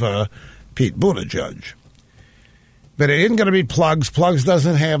rid of Pete Buttigieg. But it isn't going to be Pluggs. Pluggs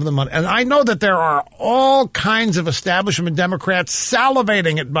doesn't have the money. And I know that there are all kinds of establishment Democrats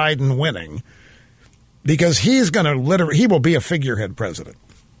salivating at Biden winning, because he will be a figurehead president.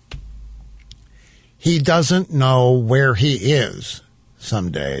 He doesn't know where he is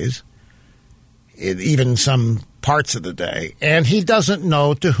some days, even some parts of the day, and he doesn't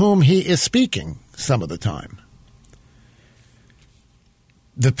know to whom he is speaking some of the time.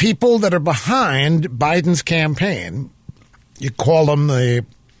 The people that are behind Biden's campaign, you call them the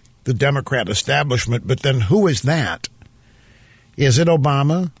Democrat establishment, but then who is that? Is it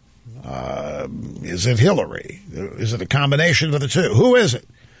Obama? Is it Hillary? Is it a combination of the two? Who is it?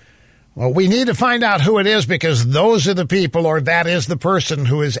 Well, we need to find out who it is, because those are the people, or that is the person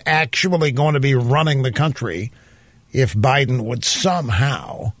who is actually going to be running the country if Biden would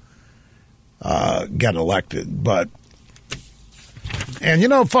somehow get elected.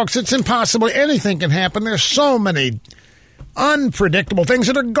 And, folks, it's impossible. Anything can happen. There's so many unpredictable things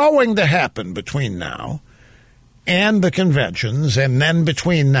that are going to happen between now and the conventions and then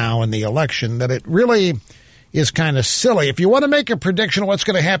between now and the election that it really is kind of silly. If you want to make a prediction of what's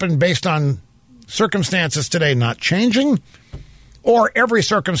going to happen based on circumstances today not changing or every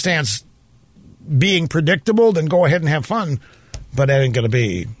circumstance being predictable, then go ahead and have fun. But that ain't going to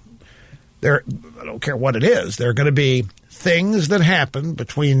be there. I don't care what it is. There are going to be things that happen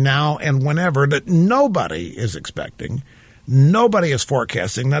between now and whenever that nobody is expecting. Nobody is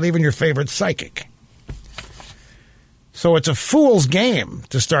forecasting, not even your favorite psychic. So it's a fool's game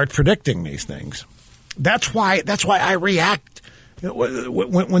to start predicting these things. That's why I react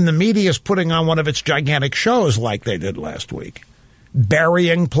when the media is putting on one of its gigantic shows like they did last week.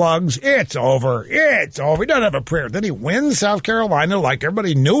 Burying plugs. It's over. It's over. He doesn't have a prayer. Then he wins South Carolina like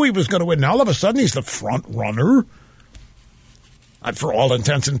everybody knew he was going to win. Now all of a sudden he's the front runner. For all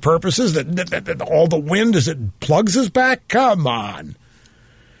intents and purposes, that all the wind is it plugs his back? Come on.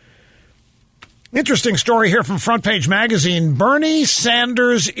 Interesting story here from Front Page Magazine. Bernie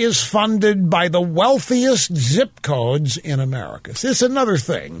Sanders is funded by the wealthiest zip codes in America. This is another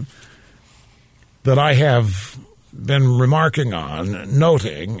thing that I have been remarking on,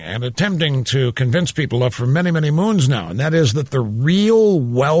 noting, and attempting to convince people of for many, many moons now, and that is that the real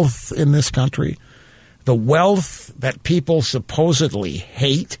wealth in this country, the wealth that people supposedly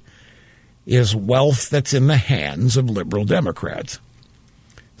hate, is wealth that's in the hands of liberal Democrats.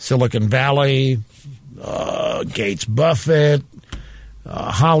 Silicon Valley, Gates Buffett,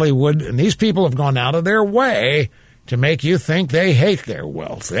 Hollywood, and these people have gone out of their way to make you think they hate their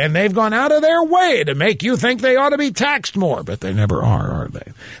wealth. And they've gone out of their way to make you think they ought to be taxed more, but they never are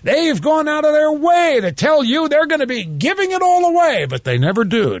they? They've gone out of their way to tell you they're going to be giving it all away, but they never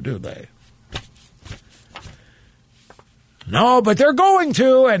do they? No, but they're going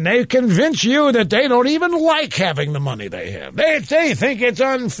to, and they convince you that they don't even like having the money they have. They think it's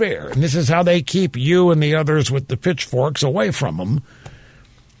unfair. And this is how they keep you and the others with the pitchforks away from them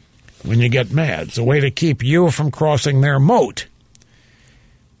when you get mad. It's a way to keep you from crossing their moat.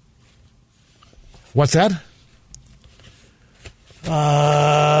 What's that?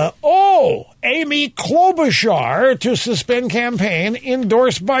 Amy Klobuchar to suspend campaign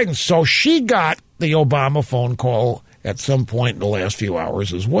endorsed Biden. So she got the Obama phone call at some point in the last few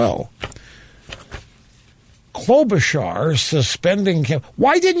hours as well. Klobuchar suspending...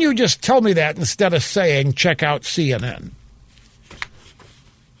 Why didn't you just tell me that instead of saying, check out CNN?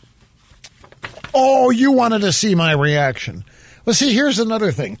 Oh, you wanted to see my reaction. Well, see, here's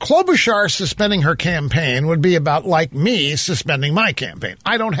another thing. Klobuchar suspending her campaign would be about like me suspending my campaign.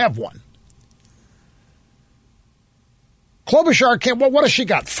 I don't have one. Klobuchar can't. What has she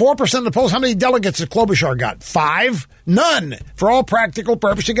got? 4% of the polls. How many delegates has Klobuchar got? 5? None. For all practical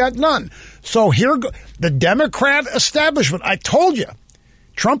purposes, she got none. So here, the Democrat establishment. I told you,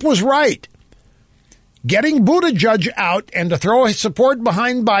 Trump was right. Getting Buttigieg out and to throw his support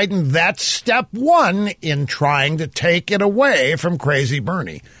behind Biden, that's step one in trying to take it away from crazy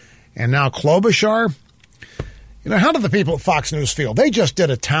Bernie. And now Klobuchar. How do the people at Fox News feel? They just did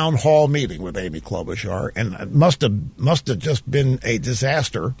a town hall meeting with Amy Klobuchar, and it must have just been a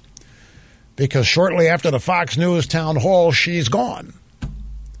disaster because shortly after the Fox News town hall, she's gone.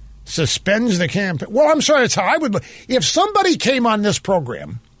 Suspends the campaign. Well, I'm sorry, that's how I would. If somebody came on this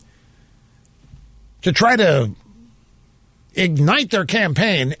program to try to ignite their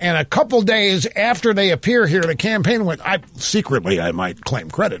campaign, and a couple days after they appear here, the campaign went. I might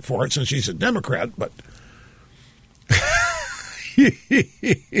claim credit for it since she's a Democrat, but.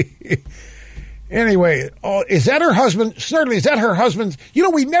 Anyway, is that her husband? Certainly, is that her husband?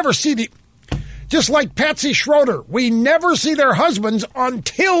 We never see just like Patsy Schroeder, we never see their husbands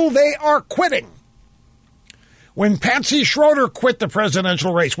until they are quitting. When Patsy Schroeder quit the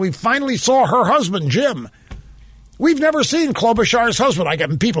presidential race, we finally saw her husband, Jim. We've never seen Klobuchar's husband. I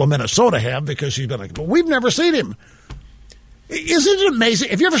got people in Minnesota have because she's been, but we've never seen him. Isn't it amazing?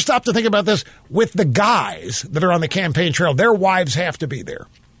 Have you ever stopped to think about this? With the guys that are on the campaign trail, their wives have to be there.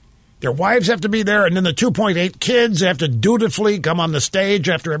 Their wives have to be there, and then the 2.8 kids have to dutifully come on the stage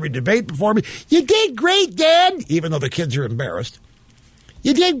after every debate before me. You did great, Dad, even though the kids are embarrassed.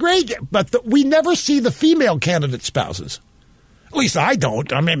 You did great, but we never see the female candidate spouses. At least I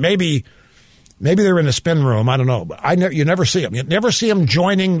don't. I mean, maybe they're in the spin room. I don't know, but you never see them. You never see them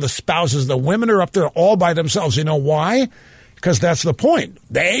joining the spouses. The women are up there all by themselves. You know why? Because that's the point.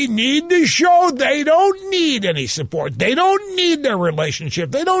 They need to show they don't need any support. They don't need their relationship.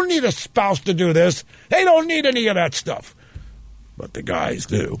 They don't need a spouse to do this. They don't need any of that stuff. But the guys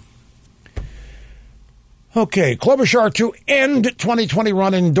do. Okay, Klobuchar to end 2020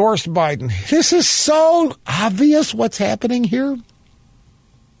 run endorsed Biden. This is so obvious what's happening here.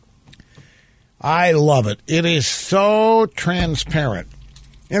 I love it. It is so transparent.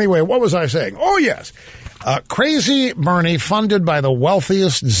 Anyway, what was I saying? Oh, yes. Crazy Bernie funded by the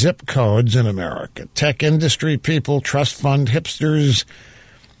wealthiest zip codes in America. Tech industry people, trust fund hipsters,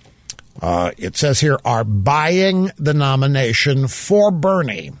 it says here, are buying the nomination for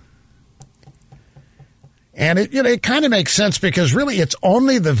Bernie. And it kind of makes sense because really it's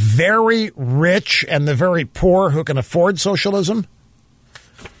only the very rich and the very poor who can afford socialism.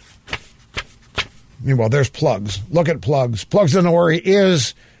 Meanwhile, there's Plugs. Look at Plugs. Plugs doesn't know where he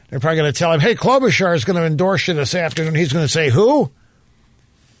is. They're probably going to tell him, hey, Klobuchar is going to endorse you this afternoon. He's going to say, who?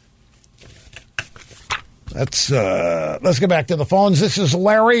 Let's get back to the phones. This is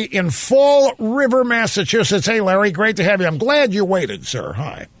Larry in Fall River, Massachusetts. Hey, Larry, great to have you. I'm glad you waited, sir.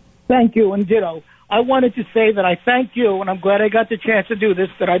 Hi. Thank you, and ditto. I wanted to say that I thank you, and I'm glad I got the chance to do this,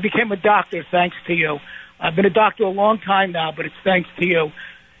 that I became a doctor thanks to you. I've been a doctor a long time now, but it's thanks to you.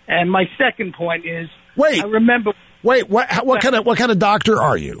 And my second point is, I remember... Wait, what kind of doctor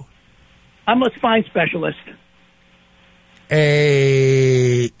are you? I'm a spine specialist.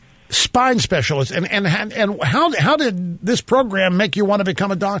 A spine specialist. And how did this program make you want to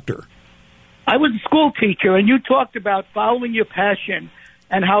become a doctor? I was a school teacher, and you talked about following your passion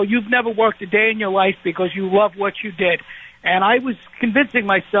and how you've never worked a day in your life because you love what you did. And I was convincing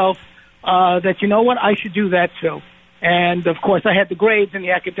myself that, you know what, I should do that too. And, of course, I had the grades and the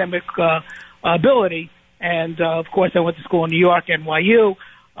academic ability. And, of course, I went to school in New York, NYU,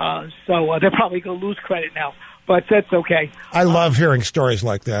 so they're probably going to lose credit now. But that's okay. I love hearing stories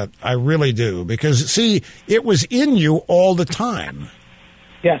like that. I really do. Because, see, it was in you all the time.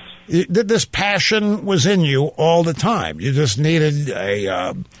 Yes. This passion was in you all the time. You just needed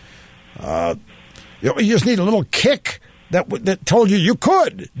you just need a little kick that told you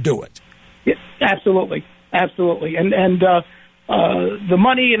could do it. Yeah, absolutely. Absolutely. And the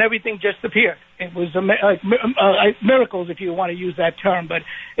money and everything just appeared. It was miracles, if you want to use that term, but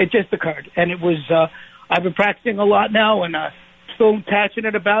it just occurred. And it was, I've been practicing a lot now and still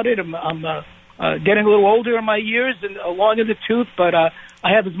passionate about it. I'm getting a little older in my years and long in the tooth, but I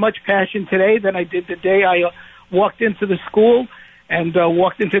have as much passion today than I did the day I walked into the school and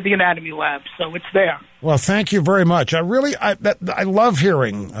walked into the anatomy lab. So it's there. Well, thank you very much. I love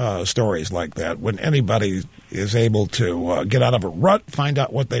hearing stories like that when anybody is able to get out of a rut, find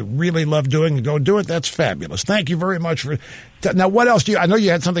out what they really love doing, and go do it. That's fabulous. Thank you very much for. Now, what else I know you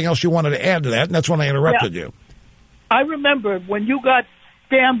had something else you wanted to add to that, and that's when I interrupted you. I remember when you got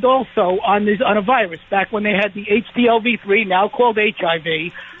scammed also on a virus back when they had the HTLV3, now called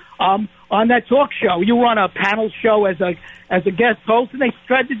HIV. On that talk show, you were on a panel show as a guest host, and they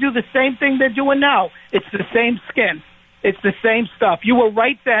tried to do the same thing they're doing now. It's the same skin. It's the same stuff. You were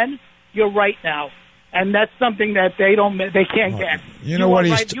right then. You're right now, and that's something that they can't get. You know what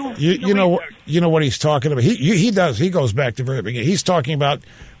he's you know what he's talking about. He does. He goes back to the very beginning. He's talking about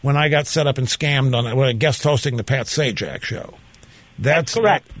when I got set up and scammed when I guest hosting the Pat Sajak show. That's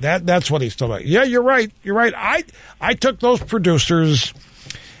correct. That's what he's talking about. Yeah, you're right. You're right. I took those producers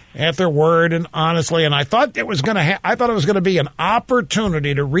at their word and honestly, and I thought it was going to be an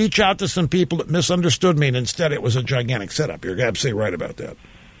opportunity to reach out to some people that misunderstood me, and instead it was a gigantic setup. You're absolutely right about that.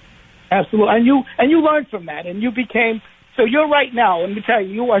 Absolutely, and you learned from that, and you became so. You're right now. Let me tell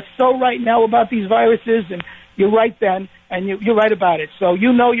you, you are so right now about these viruses, and you're right then, and you're right about it. So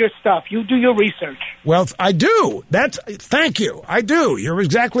you know your stuff. You do your research. Well, I do. Thank you. I do. You're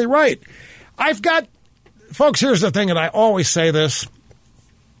exactly right. Folks. Here's the thing, and I always say this.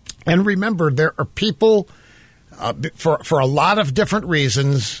 And remember, there are people, for a lot of different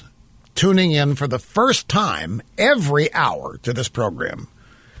reasons, tuning in for the first time every hour to this program.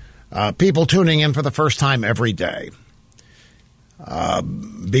 People tuning in for the first time every day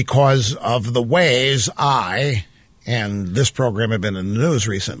because of the ways I and this program have been in the news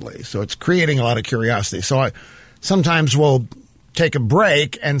recently. So it's creating a lot of curiosity. So I sometimes will take a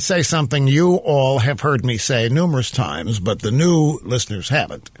break and say something you all have heard me say numerous times, but the new listeners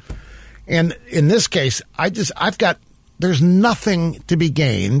haven't. And in this case, there's nothing to be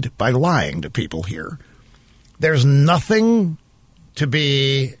gained by lying to people here. There's nothing to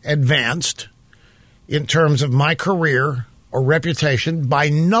be advanced in terms of my career or reputation by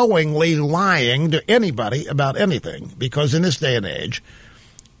knowingly lying to anybody about anything, because in this day and age,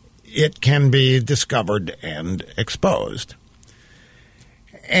 it can be discovered and exposed.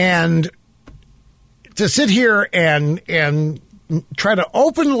 And to sit here and try to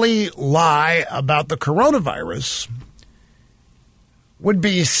openly lie about the coronavirus would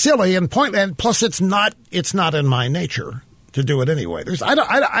be silly and pointless. And plus, it's not in my nature to do it anyway.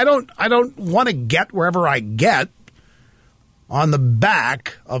 I don't want to get wherever I get on the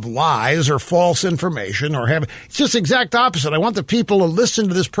back of lies or false information or have. It's just the exact opposite. I want the people who listen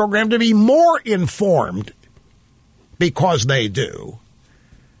to this program to be more informed, because they do,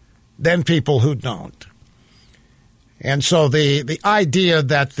 than people who don't. And so the idea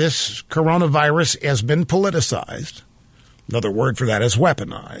that this coronavirus has been politicized, another word for that is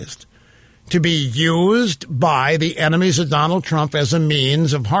weaponized, to be used by the enemies of Donald Trump as a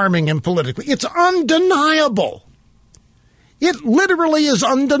means of harming him politically, it's undeniable. It literally is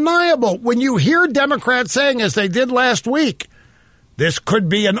undeniable. When you hear Democrats saying, as they did last week, this could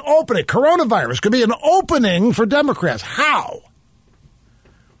be an opening, coronavirus could be an opening for Democrats. How?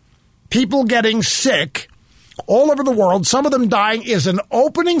 People getting sick all over the world, some of them dying, is an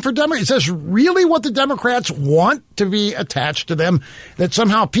opening for Democrats. Is this really what the Democrats want to be attached to them? That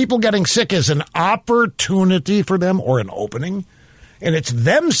somehow people getting sick is an opportunity for them or an opening? And it's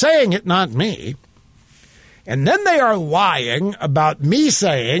them saying it, not me. And then they are lying about me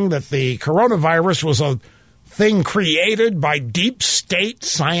saying that the coronavirus was a thing created by deep state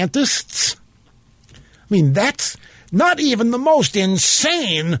scientists. I mean, that's not even the most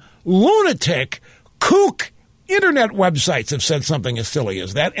insane, lunatic, kook internet websites have said something as silly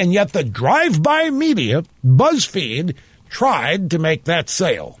as that, and yet the drive-by media, BuzzFeed, tried to make that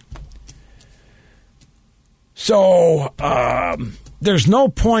sale. So there's no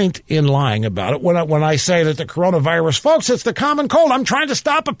point in lying about it. When I say that the coronavirus, folks, it's the common cold. I'm trying to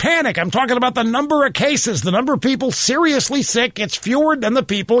stop a panic. I'm talking about the number of cases, the number of people seriously sick. It's fewer than the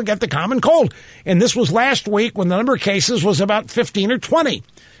people who get the common cold. And this was last week when the number of cases was about 15 or 20.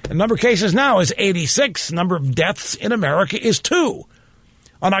 The number of cases now is 86. The number of deaths in America is 2.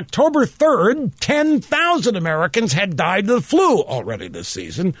 On October 3rd, 10,000 Americans had died of the flu already this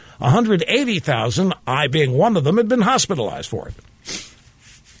season. 180,000, I being one of them, had been hospitalized for it.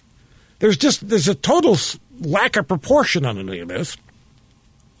 There's a total lack of proportion on any of this.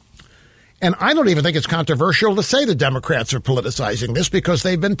 And I don't even think it's controversial to say the Democrats are politicizing this, because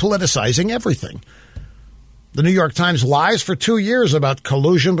they've been politicizing everything. The New York Times lies for 2 years about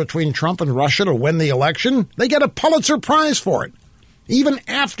collusion between Trump and Russia to win the election. They get a Pulitzer Prize for it. Even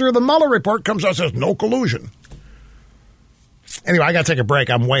after the Mueller report comes out and says no collusion. Anyway, I got to take a break.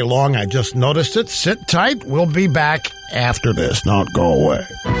 I'm way long. I just noticed it. Sit tight. We'll be back after this. Don't go away.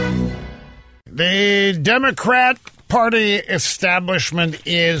 The Democrat Party establishment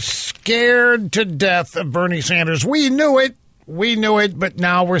is scared to death of Bernie Sanders. We knew it, but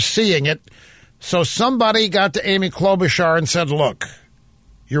now we're seeing it. So somebody got to Amy Klobuchar and said, look,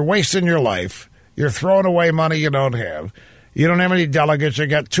 you're wasting your life. You're throwing away money you don't have. You don't have any delegates. You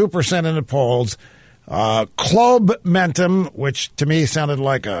got 2% in the polls. Klob-mentum, which to me sounded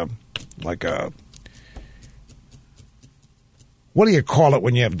like a, what do you call it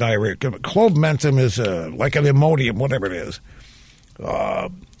when you have diarrhea? Klob-mentum is like an Imodium, whatever it is.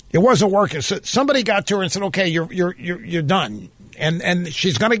 It wasn't working. So somebody got to her and said, okay, you're done. And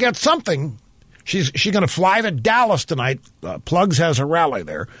she's going to get something. She's going to fly to Dallas tonight. Plugs has a rally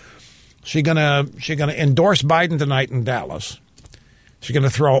there. She's going to endorse Biden tonight in Dallas. She's going to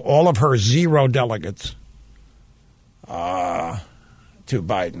throw all of her 0 delegates to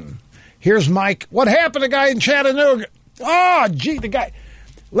Biden. Here's Mike. What happened to the guy in Chattanooga? Oh, gee, the guy.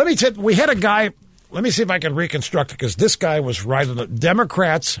 Let me tell you, we had a guy. Let me see if I can reconstruct it, because this guy was right on the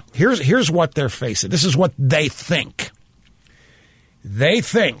Democrats. Here's what they're facing. This is what they think. They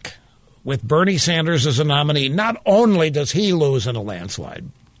think with Bernie Sanders as a nominee, not only does he lose in a landslide,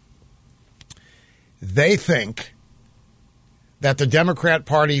 they think that the Democrat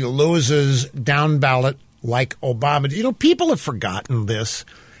Party loses down ballot like Obama. You know, people have forgotten this,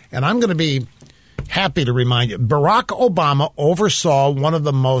 and I'm going to be happy to remind you. Barack Obama oversaw one of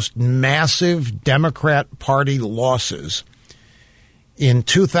the most massive Democrat Party losses in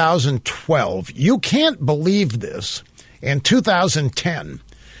 2012. You can't believe this. In 2010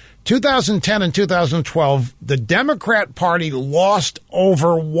 and 2012, the Democrat Party lost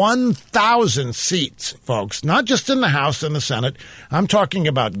over 1,000 seats, folks, not just in the House and the Senate. I'm talking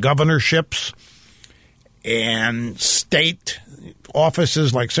about governorships and state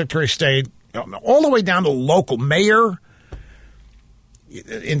offices like Secretary of State, all the way down to local mayor.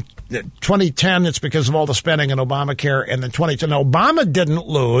 In 2010, it's because of all the spending in Obamacare. And then 2010, Obama didn't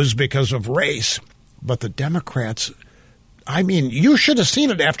lose because of race, but the Democrats I mean, you should have seen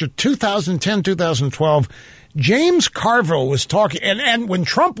it after 2010, 2012. James Carville was talking, and when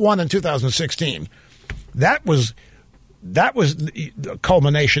Trump won in 2016, that was the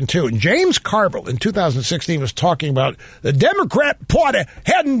culmination, too. And James Carville in 2016 was talking about the Democrat Party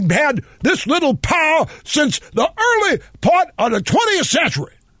hadn't had this little power since the early part of the 20th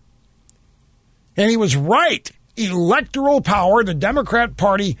century. And he was right. Electoral power, the Democrat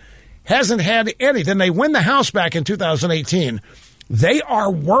Party hasn't had any. Then they win the House back in 2018. They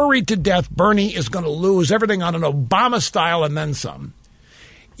are worried to death Bernie is going to lose everything on an Obama style and then some.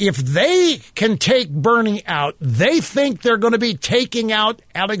 If they can take Bernie out, they think they're going to be taking out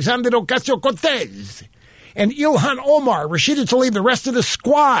Alexandria Ocasio-Cortez and Ilhan Omar, Rashida Tlaib, the rest of the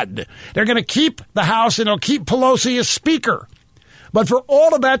squad. They're going to keep the House and they'll keep Pelosi as Speaker. But for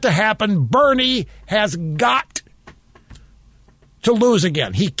all of that to happen, Bernie has got to lose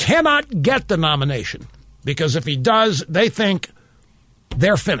again. He cannot get the nomination because if he does, they think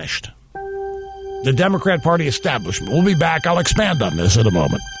they're finished. The Democrat Party establishment. We'll be back. I'll expand on this in a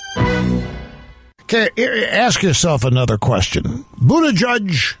moment. Okay, ask yourself another question.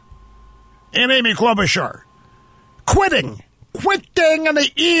 Buttigieg and Amy Klobuchar quitting on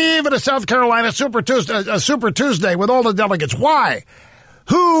the eve of the South Carolina Super Tuesday with all the delegates. Why?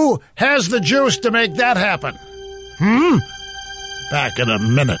 Who has the juice to make that happen? Back in a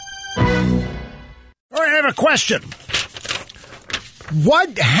minute. I have a question.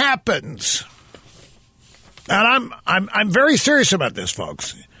 What happens? And I'm very serious about this,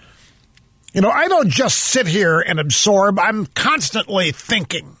 folks. You know, I don't just sit here and absorb. I'm constantly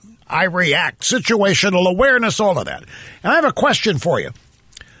thinking. I react. Situational awareness, all of that. And I have a question for you.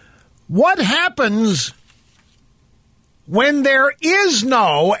 What happens when there is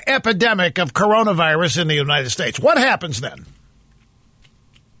no epidemic of coronavirus in the United States? What happens then?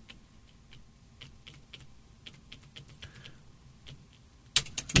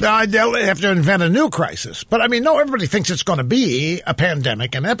 They'll have to invent a new crisis. But, I mean, no, everybody thinks it's going to be a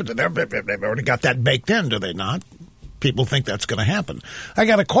pandemic and epidemic. They've already got that baked in, do they not? People think that's going to happen. I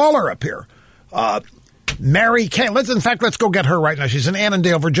got a caller up here. Mary Kay. Let's go get her right now. She's in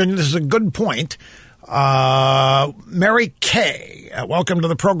Annandale, Virginia. This is a good point. Mary Kay, welcome to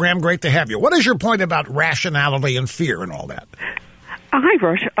the program. Great to have you. What is your point about rationality and fear and all that? Hi,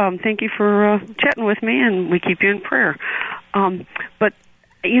 Rush. Thank you for chatting with me, and we keep you in prayer. But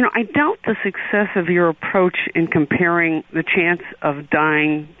you know, I doubt the success of your approach in comparing the chance of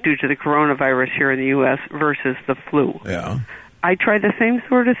dying due to the coronavirus here in the U.S. versus the flu. Yeah. I try the same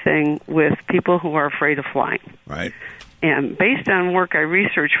sort of thing with people who are afraid of flying. Right. And based on work I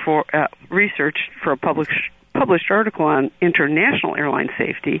researched for a published article on international airline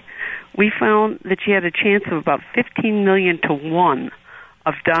safety, we found that you had a chance of about 15 million to 1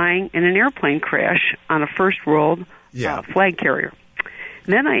 of dying in an airplane crash on a first world flag carrier.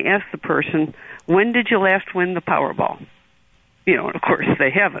 Then I asked the person, when did you last win the Powerball? You know, and of course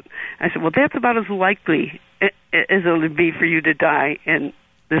they haven't. I said, well, that's about as likely as it would be for you to die in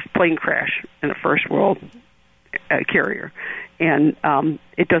this plane crash in a first world carrier. And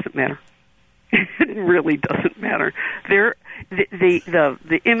it doesn't matter. It really doesn't matter.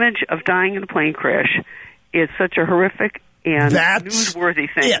 The image of dying in a plane crash is such a horrific and newsworthy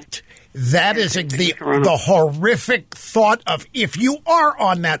thing. That is the horrific thought of if you are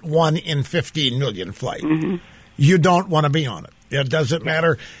on that 1 in 15 million flight, you don't want to be on it. It doesn't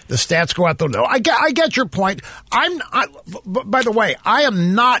matter. The stats go out the window. I get your point. By the way, I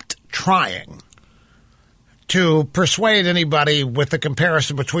am not trying to persuade anybody with the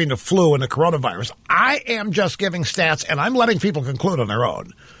comparison between the flu and the coronavirus. I am just giving stats, and I'm letting people conclude on their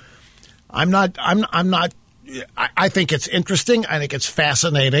own. I'm not. I think it's interesting. I think it's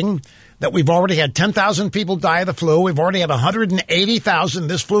fascinating that we've already had 10,000 people die of the flu. We've already had 180,000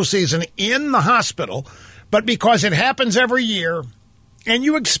 this flu season in the hospital. But because it happens every year and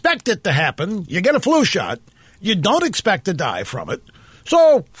you expect it to happen, you get a flu shot, you don't expect to die from it.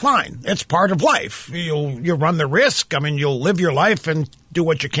 So, fine. It's part of life. You run the risk. I mean, you'll live your life and do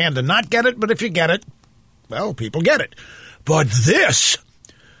what you can to not get it. But if you get it, well, people get it. But this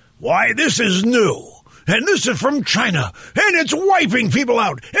is new. And this is from China, and it's wiping people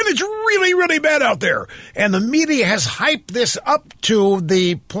out, and it's really, really bad out there. And the media has hyped this up to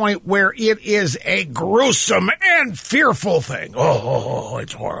the point where it is a gruesome and fearful thing. Oh,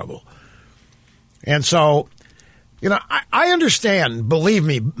 it's horrible. And so, you know, I understand, believe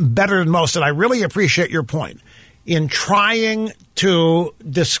me, better than most, and I really appreciate your point in trying to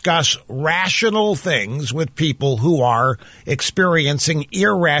discuss rational things with people who are experiencing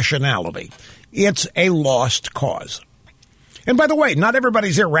irrationality. It's a lost cause. And by the way, not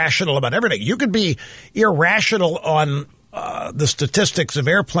everybody's irrational about everything. You could be irrational on the statistics of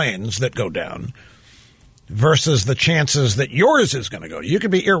airplanes that go down versus the chances that yours is going to go. You can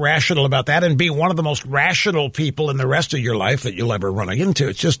be irrational about that and be one of the most rational people in the rest of your life that you'll ever run into.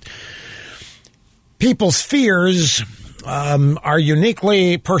 It's just people's fears are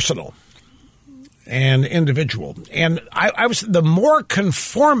uniquely personal and individual. And I was the more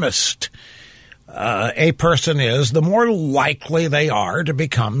conformist a person is, the more likely they are to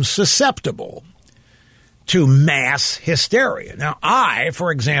become susceptible to mass hysteria. Now, I,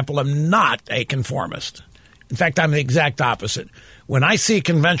 for example, am not a conformist. In fact, I'm the exact opposite. When I see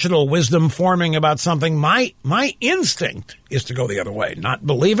conventional wisdom forming about something, my instinct is to go the other way, not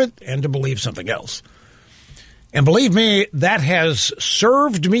believe it and to believe something else. And believe me, that has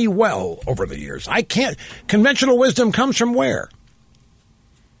served me well over the years. Conventional wisdom comes from where?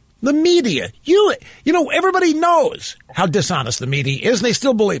 The media. You know, everybody knows how dishonest the media is, and they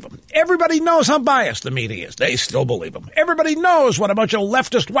still believe them. Everybody knows how biased the media is. They still believe them. Everybody knows what a bunch of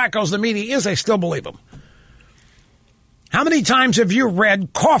leftist wackos the media is. They still believe them. How many times have you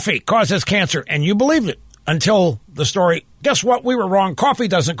read coffee causes cancer, and you believed it until the story, guess what, we were wrong, coffee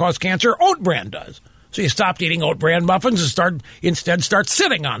doesn't cause cancer, oat bran does. So you stopped eating oat bran muffins and instead start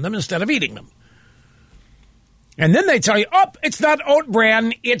sitting on them instead of eating them. And then they tell you, it's not oat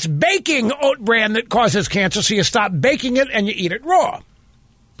bran, it's baking oat bran that causes cancer, so you stop baking it and you eat it raw.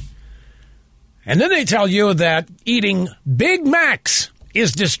 And then they tell you that eating Big Macs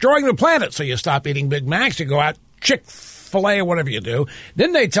is destroying the planet, so you stop eating Big Macs, you go out, Chick-fil-A or whatever you do.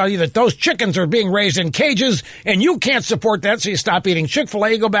 Then they tell you that those chickens are being raised in cages and you can't support that, so you stop eating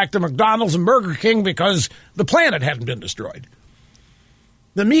Chick-fil-A, you go back to McDonald's and Burger King because the planet hadn't been destroyed.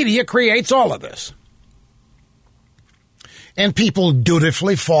 The media creates all of this. And people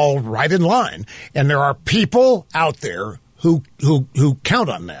dutifully fall right in line. And there are people out there who count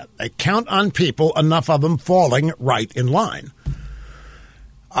on that. They count on people, enough of them falling right in line.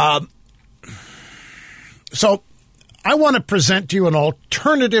 So I want to present to you an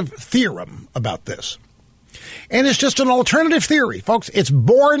alternative theorem about this. And it's just an alternative theory, folks. It's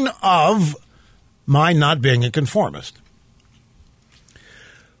born of my not being a conformist.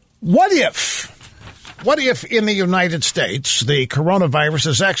 What if in the United States the coronavirus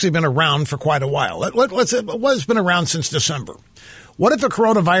has actually been around for quite a while? It's been around since December. What if the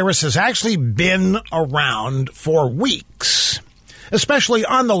coronavirus has actually been around for weeks, especially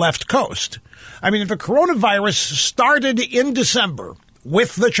on the left coast? I mean, if the coronavirus started in December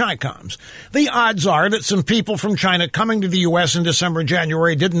with the Chi-Coms, the odds are that some people from China coming to the U.S. in December and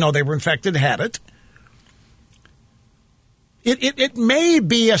January didn't know they were infected, had it. It may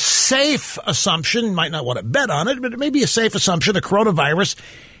be a safe assumption, might not want to bet on it, but it may be a safe assumption the coronavirus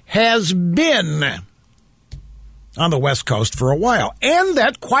has been on the West Coast for a while, and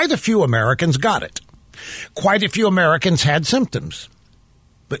that quite a few Americans got it. Quite a few Americans had symptoms.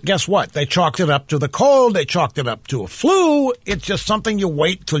 But guess what? They chalked it up to the cold. They chalked it up to a flu. It's just something you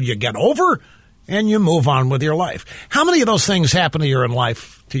wait till you get over and you move on with your life. How many of those things happen to you in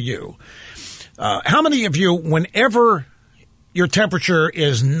life to you? How many of you, whenever your temperature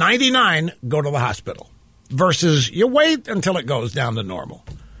is 99, go to the hospital versus you wait until it goes down to normal?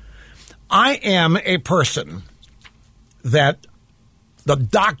 I am a person that the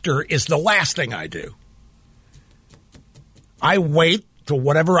doctor is the last thing I do. I wait till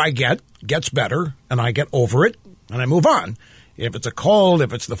whatever I gets better, and I get over it, and I move on. If it's a cold,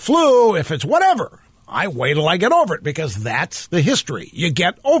 if it's the flu, if it's whatever, I wait till I get over it because that's the history. You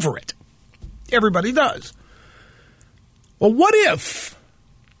get over it. Everybody does. Well, what if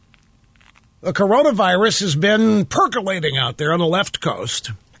the coronavirus has been percolating out there on the left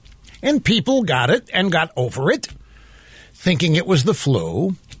coast, and people got it and got over it, thinking it was the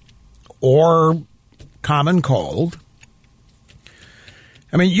flu or common cold?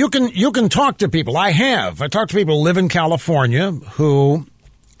 I mean, you can talk to people. I talked to people who live in California who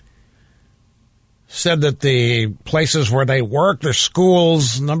said that the places where they work, their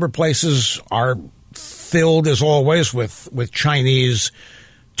schools, a number of places are filled, as always, with Chinese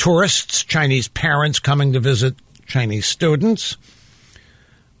tourists, Chinese parents coming to visit Chinese students.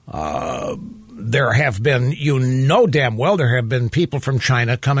 There have been, damn well, there have been people from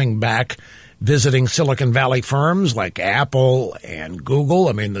China coming back visiting Silicon Valley firms like Apple and Google.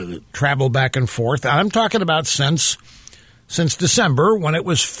 I mean, the travel back and forth. I'm talking about since December, when it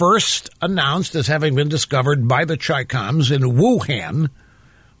was first announced as having been discovered by the Chi-Coms in Wuhan,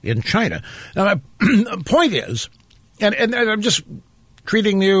 in China. Now, my point is, and I'm just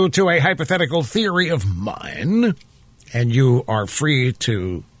treating you to a hypothetical theory of mine, and you are free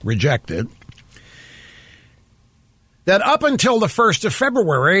to reject it. that up until the 1st of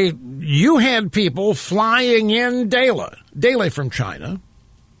February, you had people flying in daily from China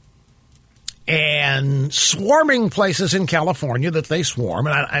and swarming places in California that they swarm.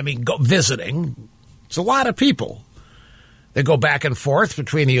 And I mean, visiting. It's a lot of people. They go back and forth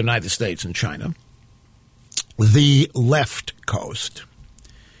between the United States and China. The left coast.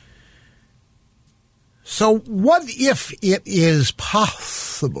 So what if it is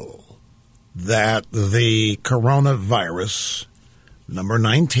possible that the coronavirus, number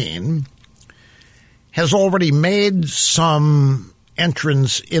 19, has already made some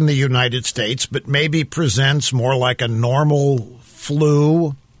entrance in the United States, but maybe presents more like a normal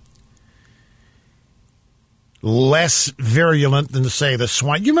flu, less virulent than, say, the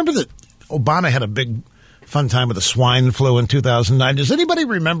swine? You remember that Obama had a big fun time with the swine flu in 2009. Does anybody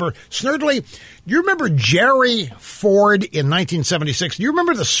remember? Snurdly, do you remember Jerry Ford in 1976? Do you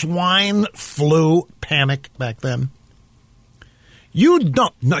remember the swine flu panic back then? You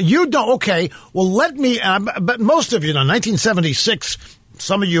don't. No, you don't. Okay. Well, let me, but most of you know, 1976,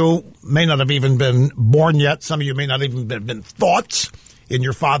 some of you may not have even been born yet. Some of you may not even have been thoughts in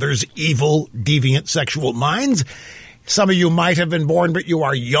your father's evil, deviant sexual minds. Some of you might have been born, but you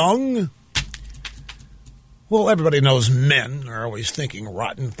are young. Well, everybody knows men are always thinking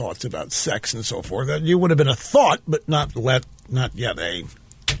rotten thoughts about sex and so forth. That you would have been a thought, but not yet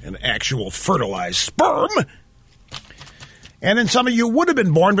an actual fertilized sperm. And then some of you would have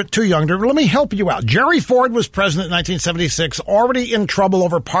been born, but too young to. Let me help you out. Jerry Ford was president in 1976, already in trouble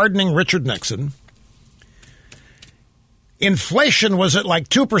over pardoning Richard Nixon. Inflation was at like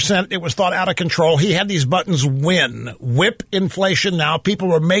 2%. It was thought out of control. He had these buttons: win, whip inflation. Now people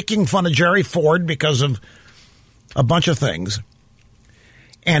were making fun of Jerry Ford because of a bunch of things.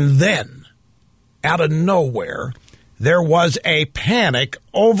 And then, out of nowhere, there was a panic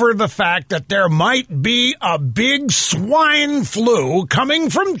over the fact that there might be a big swine flu coming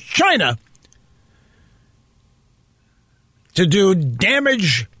from China to do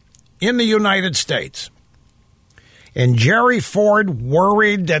damage in the United States. And Jerry Ford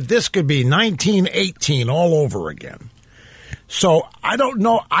worried that this could be 1918 all over again. So I don't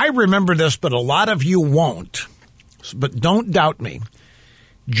know. I remember this, but a lot of you won't. But don't doubt me.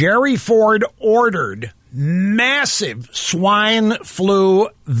 Jerry Ford ordered massive swine flu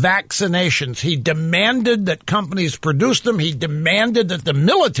vaccinations. He demanded that companies produce them. He demanded that the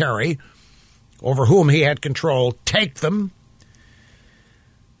military, over whom he had control, take them.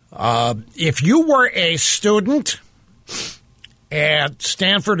 If you were a student at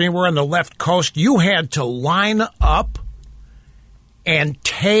Stanford and you were on the left coast, you had to line up and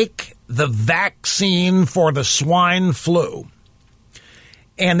take the vaccine for the swine flu.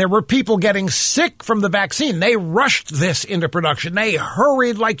 And there were people getting sick from the vaccine. They rushed this into production. They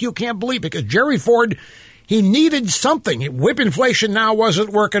hurried like you can't believe, because Jerry Ford, he needed something. Whip inflation now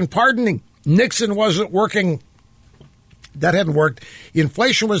wasn't working. Pardoning Nixon wasn't working. That hadn't worked.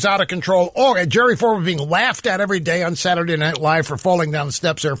 Inflation was out of control. Oh, and Jerry Ford was being laughed at every day on Saturday Night Live for falling down the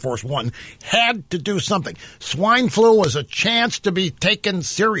steps. Air Force One had to do something. Swine flu was a chance to be taken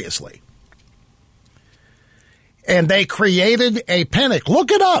seriously. And they created a panic.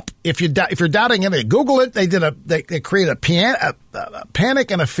 Look it up if you're doubting it. Google it. They created a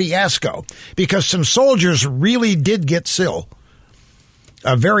panic and a fiasco because some soldiers really did get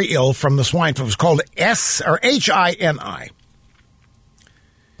very ill from the swine flu. It was called HINI.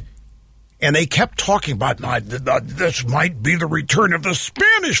 And they kept talking about this might be the return of the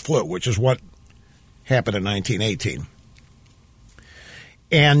Spanish flu, which is what happened in 1918.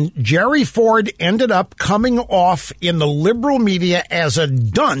 And Jerry Ford ended up coming off in the liberal media as a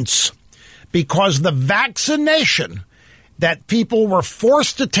dunce because the vaccination that people were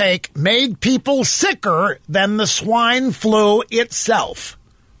forced to take made people sicker than the swine flu itself.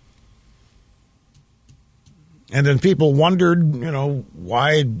 And then people wondered,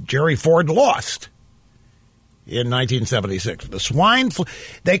 why Jerry Ford lost in 1976. The swine flu,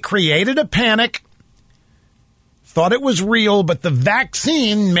 they created a panic, thought it was real, but the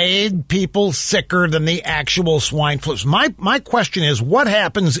vaccine made people sicker than the actual swine flu. My question is, what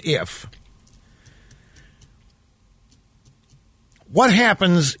happens if? What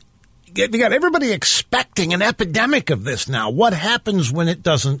happens? You got everybody expecting an epidemic of this now. What happens when it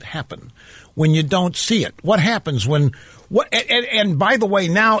doesn't happen? When you don't see it? What happens when? And by the way,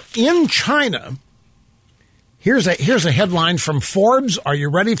 now in China, here's a headline from Forbes. Are you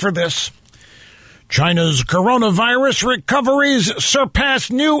ready for this? China's coronavirus recoveries surpass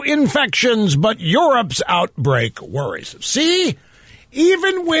new infections, but Europe's outbreak worries. See?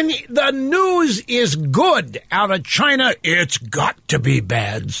 Even when the news is good out of China, it's got to be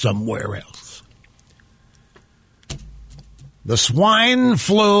bad somewhere else. The swine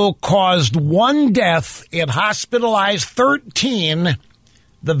flu caused 1 death. It hospitalized 13.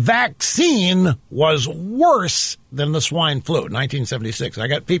 The vaccine was worse than the swine flu, 1976. I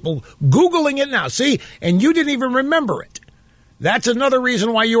got people Googling it now. See, and you didn't even remember it. That's another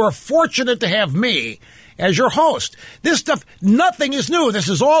reason why you are fortunate to have me as your host. This stuff, nothing is new. This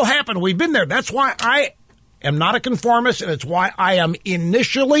has all happened. We've been there. That's why I am not a conformist, and it's why I am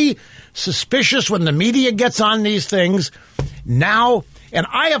initially suspicious when the media gets on these things. Now, and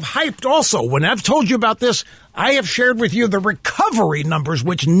I have hyped also, when I've told you about this, I have shared with you the recovery numbers,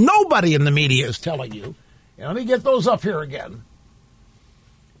 which nobody in the media is telling you. And let me get those up here again.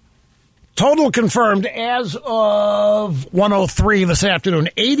 Total confirmed as of 1:03 this afternoon,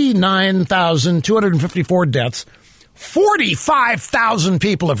 89,254 deaths. 45,000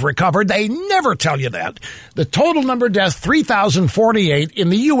 people have recovered. They never tell you that. The total number of deaths, 3,048. In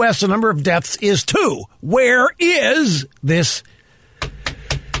the U.S., the number of deaths is 2. Where is this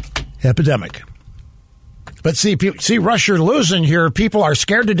epidemic? But see, Russia losing here. People are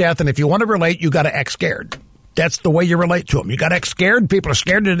scared to death, and if you want to relate, you got to act scared. That's the way you relate to them. You got to act scared. People are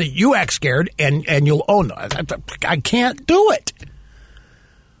scared, and you act scared, and you'll own it. I can't do it.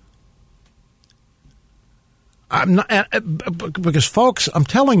 I'm not, because, folks, I'm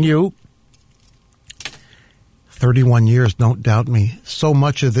telling you, 31 years, don't doubt me. So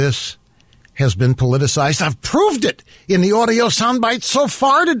much of this has been politicized. I've proved it in the audio soundbite so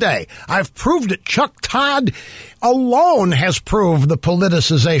far today. I've proved it. Chuck Todd alone has proved the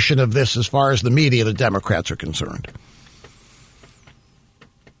politicization of this as far as the media, the Democrats, are concerned.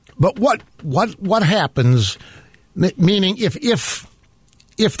 But what happens, meaning if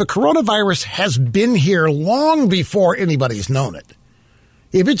the coronavirus has been here long before anybody's known it,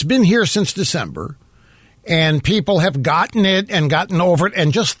 if it's been here since December, and people have gotten it and gotten over it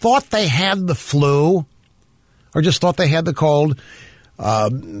and just thought they had the flu or just thought they had the cold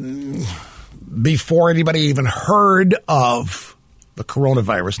before anybody even heard of the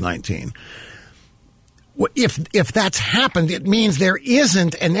coronavirus 19. If that's happened, it means there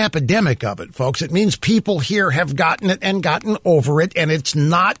isn't an epidemic of it, folks. It means people here have gotten it and gotten over it, and it's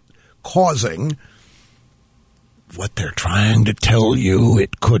not causing what they're trying to tell you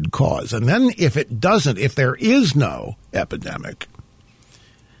it could cause. And then if it doesn't, if there is no epidemic,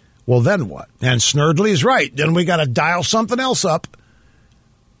 well, then what? And Snerdley's right. Then we got to dial something else up.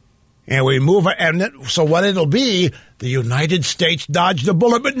 And we move, and so what it'll be, the United States dodged a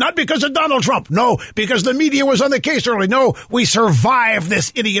bullet, but not because of Donald Trump. No, because the media was on the case early. No, we survived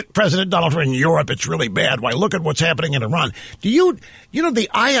this idiot President Donald Trump. In Europe, it's really bad. Why, look at what's happening in Iran. You know, the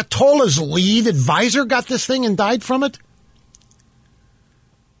Ayatollah's lead advisor got this thing and died from it?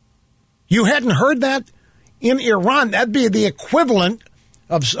 You hadn't heard that? In Iran, that'd be the equivalent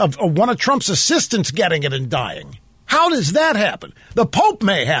of one of Trump's assistants getting it and dying. How does that happen? The Pope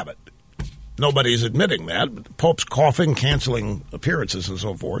may have it. Nobody's admitting that, but the Pope's coughing, canceling appearances and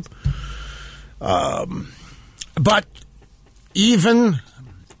so forth. But even,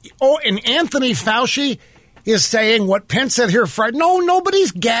 and Anthony Fauci is saying what Pence said here Friday. No,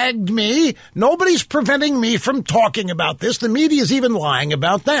 nobody's gagged me. Nobody's preventing me from talking about this. The media is even lying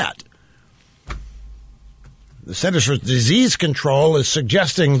about that. The Centers for Disease Control is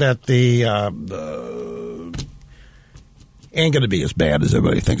suggesting that the ain't going to be as bad as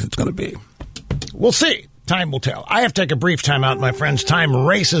everybody thinks it's going to be. We'll see. Time will tell. I have to take a brief time out, my friends. Time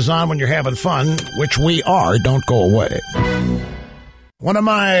races on when you're having fun, which we are. Don't go away. One of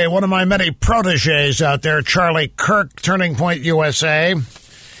my many proteges out there, Charlie Kirk, Turning Point USA,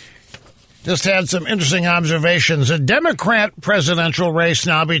 just had some interesting observations. A Democrat presidential race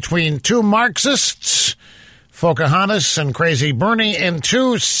now between two Marxists, Pocahontas and Crazy Bernie, and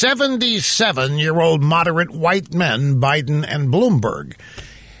two 77-year-old moderate white men, Biden and Bloomberg.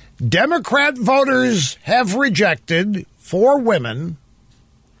 Democrat voters have rejected 4 women,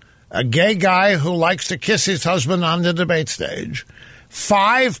 a gay guy who likes to kiss his husband on the debate stage,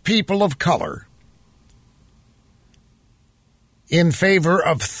 5 people of color, in favor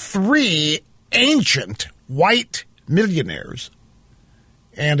of 3 ancient white millionaires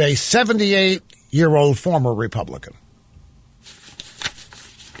and a 78-year-old former Republican.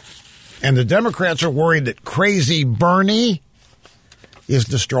 And the Democrats are worried that Crazy Bernie is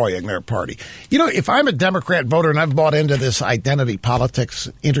destroying their party. You know, if I'm a Democrat voter and I've bought into this identity politics,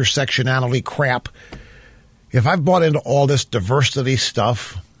 intersectionality crap, if I've bought into all this diversity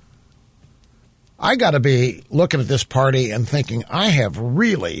stuff, I got to be looking at this party and thinking I have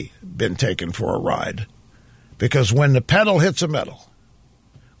really been taken for a ride. Because when the pedal hits a metal,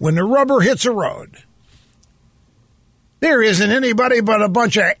 when the rubber hits a road, there isn't anybody but a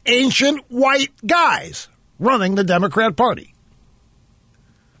bunch of ancient white guys running the Democrat Party.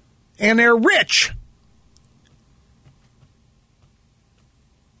 and they're rich.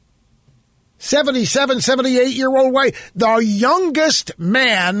 77, 78-year-old way. The youngest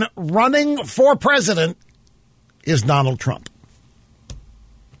man running for president is Donald Trump.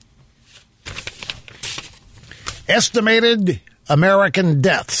 Estimated American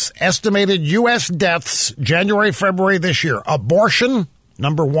deaths, estimated U.S. deaths, January, February this year. Abortion,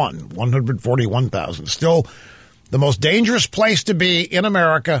 number one, 141,000. Still the most dangerous place to be in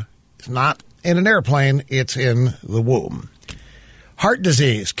America. It's not in an airplane, it's in the womb. Heart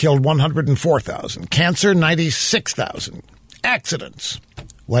disease killed 104,000. Cancer, 96,000. Accidents,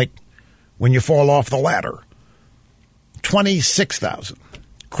 like when you fall off the ladder, 26,000.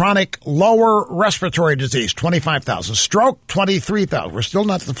 Chronic lower respiratory disease, 25,000. Stroke, 23,000. We're still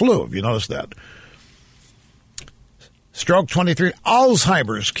not the flu, if you notice that. Stroke, 23.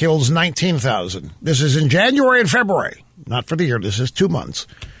 Alzheimer's kills 19,000. This is in January and February. Not for the year. This is 2 months.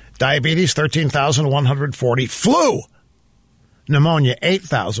 Diabetes, 13,140. Flu, pneumonia,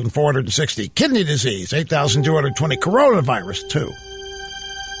 8,460. Kidney disease, 8,220. Coronavirus,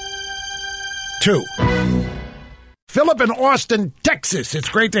 2. Philip in Austin, Texas. It's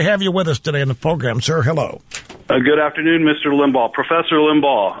great to have you with us today on the program, sir. Hello. Good afternoon, Mr. Limbaugh. Professor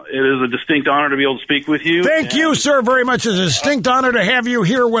Limbaugh, it is a distinct honor to be able to speak with you. Thank you, sir, very much. It's a distinct honor to have you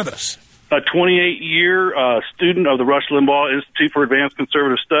here with us. A 28-year student of the Rush Limbaugh Institute for Advanced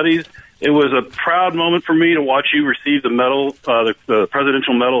Conservative Studies. It was a proud moment for me to watch you receive the medal, the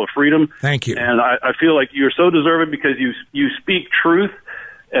Presidential Medal of Freedom. Thank you. And I feel like you're so deserving because you speak truth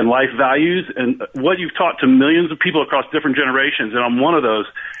and life values and what you've taught to millions of people across different generations, and I'm one of those.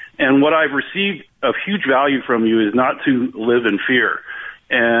 And what I've received of huge value from you is not to live in fear.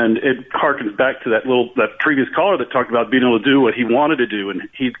 And it harkens back to that previous caller that talked about being able to do what he wanted to do, and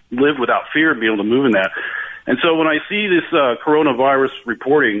he lived without fear and being able to move in that. And so when I see this coronavirus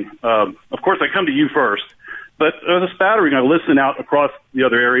reporting, of course I come to you first, but as a spattering, I listen out across the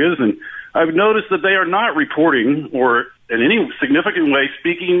other areas, and I've noticed that they are not reporting or in any significant way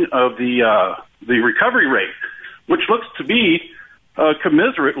speaking of the recovery rate, which looks to be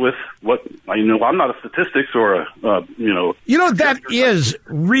commiserate with what I'm not a statistics or that is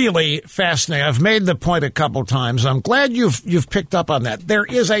really fascinating. I've made the point a couple times. I'm glad you've picked up on that. There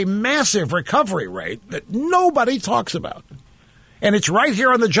is a massive recovery rate that nobody talks about, and it's right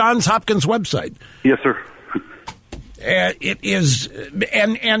here on the Johns Hopkins website. Yes, sir. It is,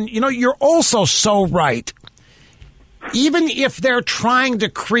 and you're also so right. Even if they're trying to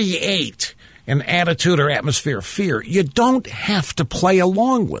create an attitude or atmosphere of fear, you don't have to play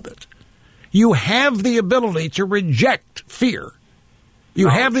along with it. You have the ability to reject fear. You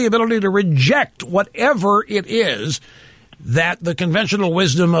have the ability to reject whatever it is that the conventional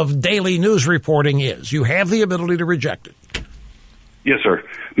wisdom of daily news reporting is. You have the ability to reject it. Yes, sir.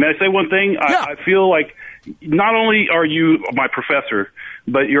 May I say one thing? Yeah. I feel like not only are you my professor,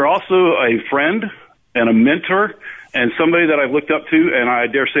 but you're also a friend and a mentor and somebody that I've looked up to, and I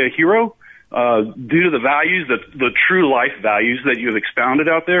dare say a hero, due to the values, the true life values that you have expounded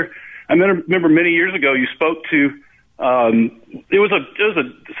out there. I remember many years ago you spoke to, it was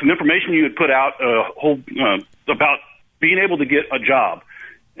some information you had put out about being able to get a job.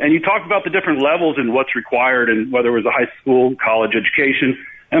 And you talked about the different levels and what's required and whether it was a high school, college education.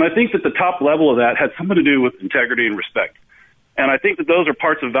 And I think that the top level of that had something to do with integrity and respect. And I think that those are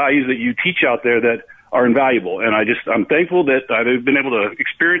parts of values that you teach out there that are invaluable. And I'm thankful that I've been able to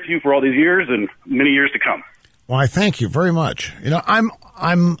experience you for all these years and many years to come. Well, I thank you very much.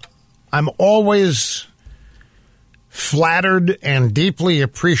 I'm always flattered and deeply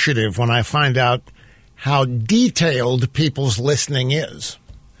appreciative when I find out how detailed people's listening is.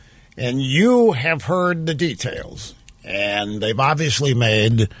 And you have heard the details, and they've obviously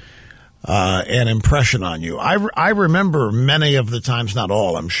made an impression on you. I remember many of the times, not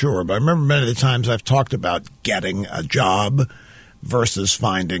all, I'm sure, but I remember many of the times I've talked about getting a job versus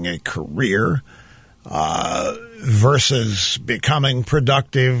finding a career, versus becoming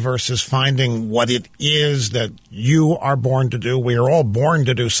productive, versus finding what it is that you are born to do. We are all born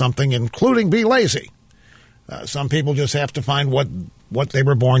to do something, including be lazy. Some people just have to find what they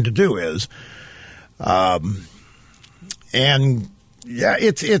were born to do is. And yeah,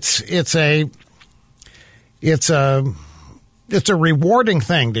 it's a rewarding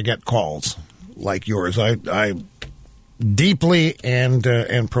thing to get calls like yours. I deeply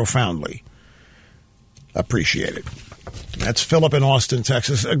and profoundly appreciate it. That's Philip in Austin,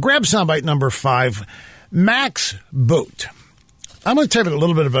 Texas. Grab soundbite number 5, Max Boot. I'm going to tell you a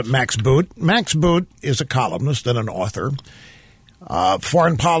little bit about Max Boot. Max Boot is a columnist and an author,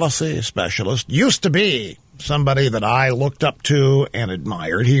 foreign policy specialist, used to be somebody that I looked up to and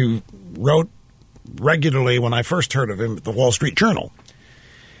admired. He wrote regularly when I first heard of him at the Wall Street Journal.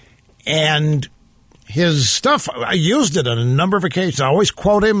 And his stuff, I used it on a number of occasions. I always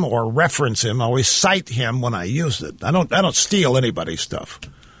quote him or reference him. I always cite him when I use it. I don't steal anybody's stuff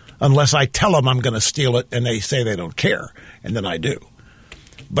unless I tell them I'm going to steal it and they say they don't care, and then I do.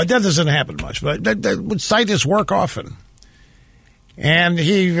 But that doesn't happen much. But I would cite his work often. And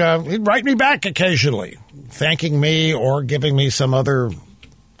he'd write me back occasionally, thanking me or giving me some other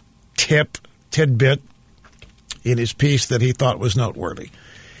tidbit in his piece that he thought was noteworthy.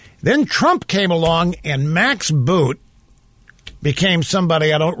 Then Trump came along, and Max Boot became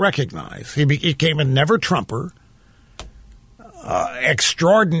somebody I don't recognize. He became a never-Trumper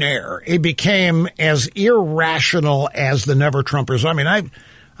extraordinaire. He became as irrational as the never-Trumpers. I mean,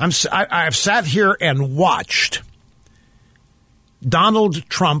 I've sat here and watched Donald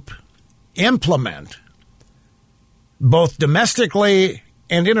Trump implement both domestically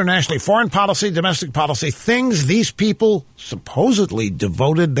and internationally, foreign policy, domestic policy, things these people supposedly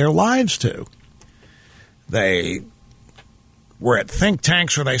devoted their lives to. They were at think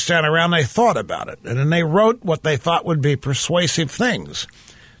tanks where they sat around, they thought about it, and then they wrote what they thought would be persuasive things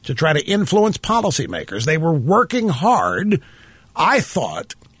to try to influence policymakers. They were working hard, I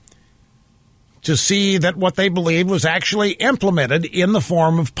thought, to see that what they believed was actually implemented in the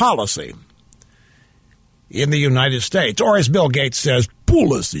form of policy in the United States, or as Bill Gates says,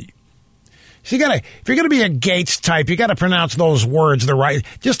 policy. So if you're going to be a Gates type, you got to pronounce those words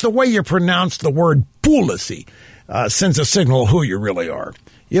just the way you pronounce the word policy sends a signal who you really are.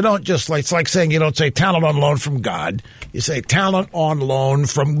 You don't it's like saying you don't say talent on loan from God. You say talent on loan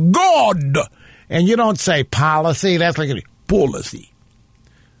from God. And you don't say policy. That's like policy.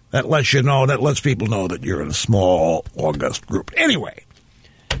 That lets people know that you're in a small, august group. Anyway,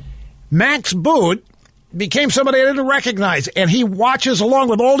 Max Boot became somebody I didn't recognize, and he watches, along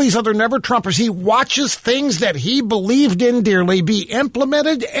with all these other never-Trumpers, he watches things that he believed in dearly be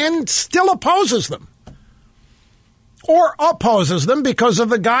implemented and still opposes them. Or opposes them because of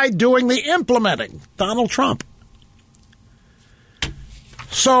the guy doing the implementing, Donald Trump.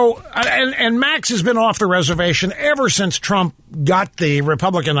 So, and Max has been off the reservation ever since Trump got the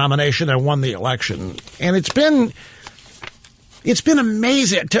Republican nomination and won the election. And it's been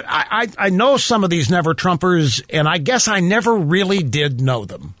amazing. I know some of these never-Trumpers, and I guess I never really did know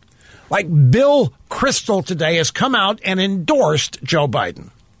them. Like Bill Kristol today has come out and endorsed Joe Biden.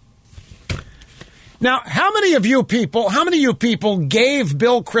 Now, how many of you people gave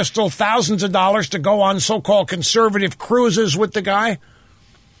Bill Kristol thousands of dollars to go on so-called conservative cruises with the guy?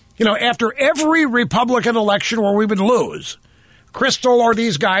 You know, after every Republican election where we would lose, Kristol or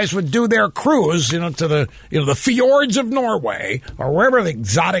these guys would do their cruise, to the fjords of Norway or wherever the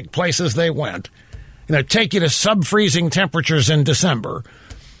exotic places they went, take you to sub-freezing temperatures in December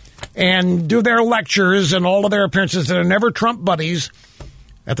and do their lectures and all of their appearances that are never Trump buddies.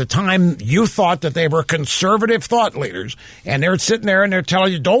 At the time, you thought that they were conservative thought leaders, and they're sitting there and they're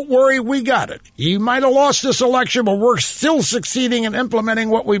telling you, don't worry, we got it. You might have lost this election, but we're still succeeding in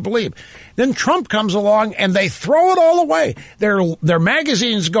implementing what we believe. Then Trump comes along, and they throw it all away. Their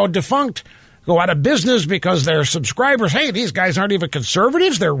magazines go defunct, go out of business because their subscribers, hey, these guys aren't even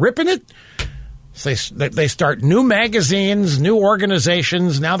conservatives, they're ripping it. So they start new magazines, new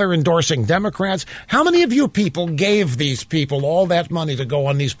organizations. Now they're endorsing Democrats. How many of you people gave these people all that money to go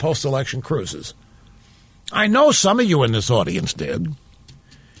on these post-election cruises? I know some of you in this audience did.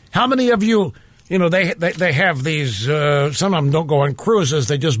 How many of you, they have these, some of them don't go on cruises.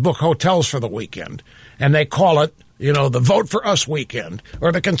 They just book hotels for the weekend. And they call it, the Vote for Us weekend,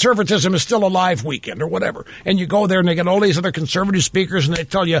 or the Conservatism is Still Alive weekend, or whatever. And you go there and they get all these other conservative speakers and they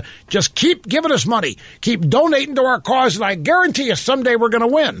tell you, just keep giving us money, keep donating to our cause, and I guarantee you someday we're going to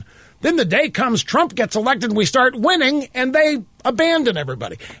win. Then the day comes, Trump gets elected, and we start winning, and they abandon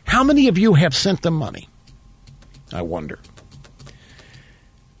everybody. How many of you have sent them money? I wonder.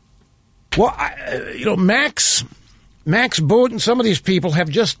 Well, Max Boot and some of these people have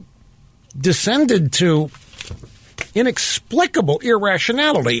just descended to inexplicable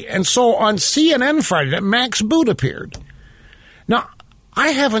irrationality. And so on CNN Friday, Max Boot appeared. Now, I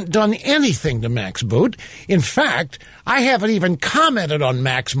haven't done anything to Max Boot. In fact, I haven't even commented on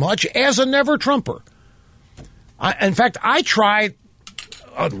Max much as a never-Trumper. In fact, I try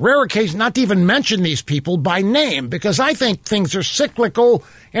on rare occasions not to even mention these people by name because I think things are cyclical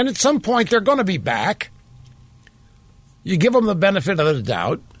and at some point they're going to be back. You give them the benefit of the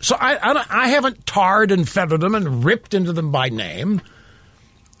doubt. So I haven't tarred and feathered them and ripped into them by name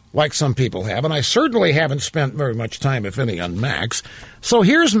like some people have, and I certainly haven't spent very much time, if any, on Max. So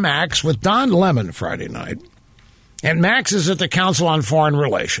here's Max with Don Lemon Friday night. And Max is at the Council on Foreign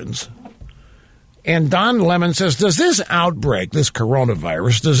Relations. And Don Lemon says, does this outbreak, this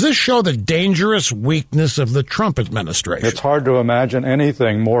coronavirus, does this show the dangerous weakness of the Trump administration? It's hard to imagine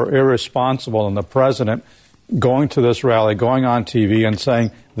anything more irresponsible than the president going to this rally, going on TV and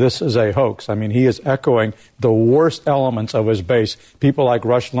saying this is a hoax. I mean, he is echoing the worst elements of his base. People like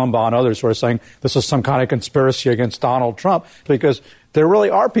Rush Limbaugh and others who are saying this is some kind of conspiracy against Donald Trump, because there really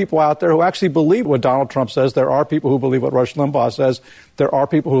are people out there who actually believe what Donald Trump says. There are people who believe what Rush Limbaugh says. There are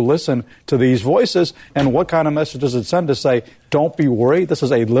people who listen to these voices. And what kind of message does it send to say, don't be worried, this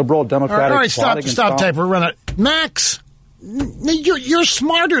is a liberal, democratic... All right, stop, tape. We're running. Max, you're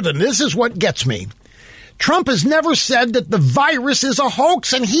smarter than this, is what gets me. Trump has never said that the virus is a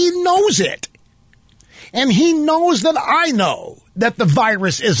hoax, and he knows it. And he knows that I know that the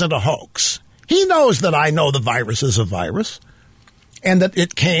virus isn't a hoax. He knows that I know the virus is a virus, and that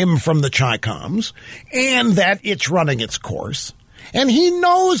it came from the Chi-Coms, and that it's running its course. And he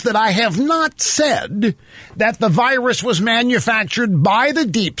knows that I have not said that the virus was manufactured by the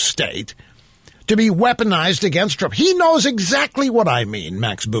deep state to be weaponized against Trump. He knows exactly what I mean,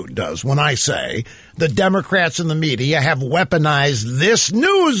 Max Boot does, when I say the Democrats and the media have weaponized this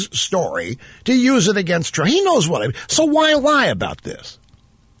news story to use it against Trump. He knows what I mean. So why lie about this?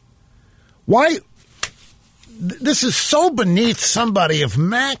 Why? This is so beneath somebody of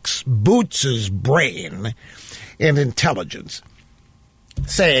Max Boots's brain and intelligence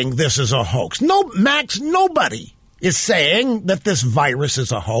saying this is a hoax. No, Max, nobody is saying that this virus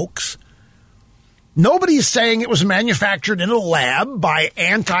is a hoax. Nobody is saying it was manufactured in a lab by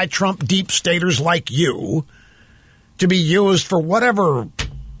anti-Trump deep staters like you to be used for whatever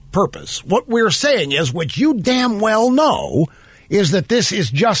purpose. What we're saying is, which you damn well know, is that this is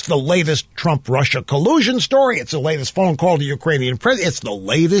just the latest Trump-Russia collusion story. It's the latest phone call to Ukrainian president. It's the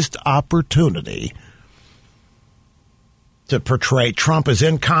latest opportunity to portray Trump as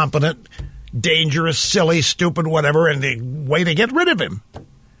incompetent, dangerous, silly, stupid, whatever, and the way to get rid of him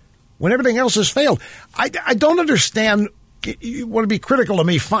when everything else has failed. I don't understand. You want to be critical of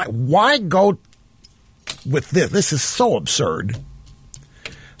me, fine. Why go with this? This is so absurd.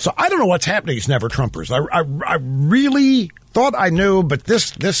 So I don't know what's happening to these never-Trumpers. I really thought I knew, but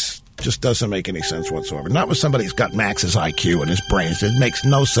this just doesn't make any sense whatsoever. Not with somebody who's got Max's IQ and his brains. It makes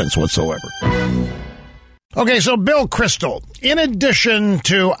no sense whatsoever. Okay, so Bill Kristol, in addition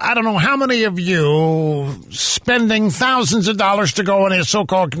to, I don't know how many of you spending thousands of dollars to go on his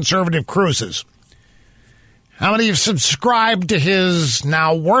so-called conservative cruises, how many have subscribed to his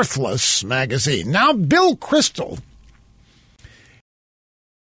now worthless magazine? Now, Bill Kristol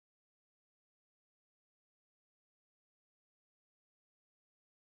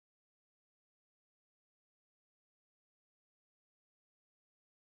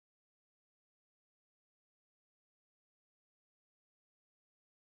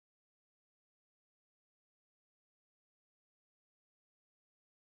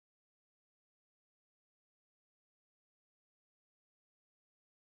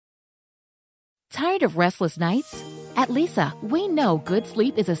Tired of restless nights? At Leesa, we know good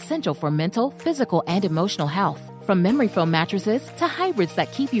sleep is essential for mental, physical, and emotional health. From memory foam mattresses to hybrids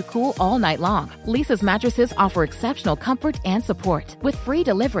that keep you cool all night long, Leesa's mattresses offer exceptional comfort and support with free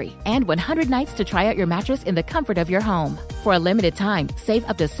delivery and 100 nights to try out your mattress in the comfort of your home. For a limited time, save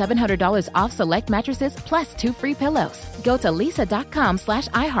up to $700 off select mattresses plus 2 free pillows. Go to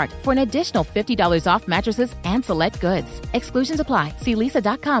Leesa.com/iHeart for an additional $50 off mattresses and select goods. Exclusions apply. See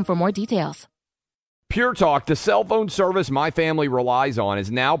Leesa.com for more details. Pure Talk, the cell phone service my family relies on, is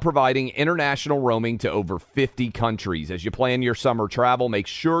now providing international roaming to over 50 countries. As you plan your summer travel, make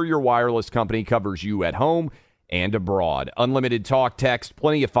sure your wireless company covers you at home and abroad. Unlimited talk, text,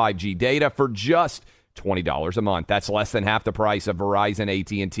 plenty of 5G data for just $20 a month. That's less than half the price of Verizon,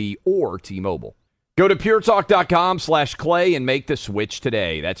 AT&T, or T-Mobile. Go to puretalk.com/Clay and make the switch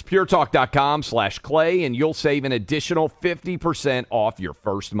today. That's puretalk.com/Clay, and you'll save an additional 50% off your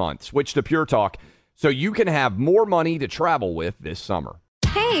first month. Switch to Pure Talk so you can have more money to travel with this summer.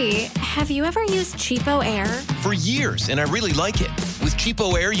 Hey, have you ever used Cheapo Air? For years, and I really like it. With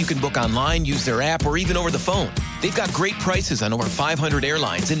Cheapo Air, you can book online, use their app, or even over the phone. They've got great prices on over 500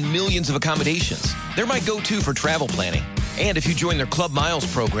 airlines and millions of accommodations. They're my go-to for travel planning. And if you join their Club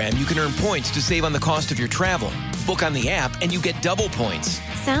Miles program, you can earn points to save on the cost of your travel. Book on the app, and you get double points.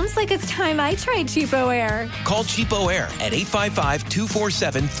 Sounds like it's time I tried Cheapo Air. Call Cheapo Air at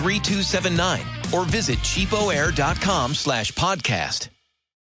 855-247-3279 or visit cheapoair.com/podcast.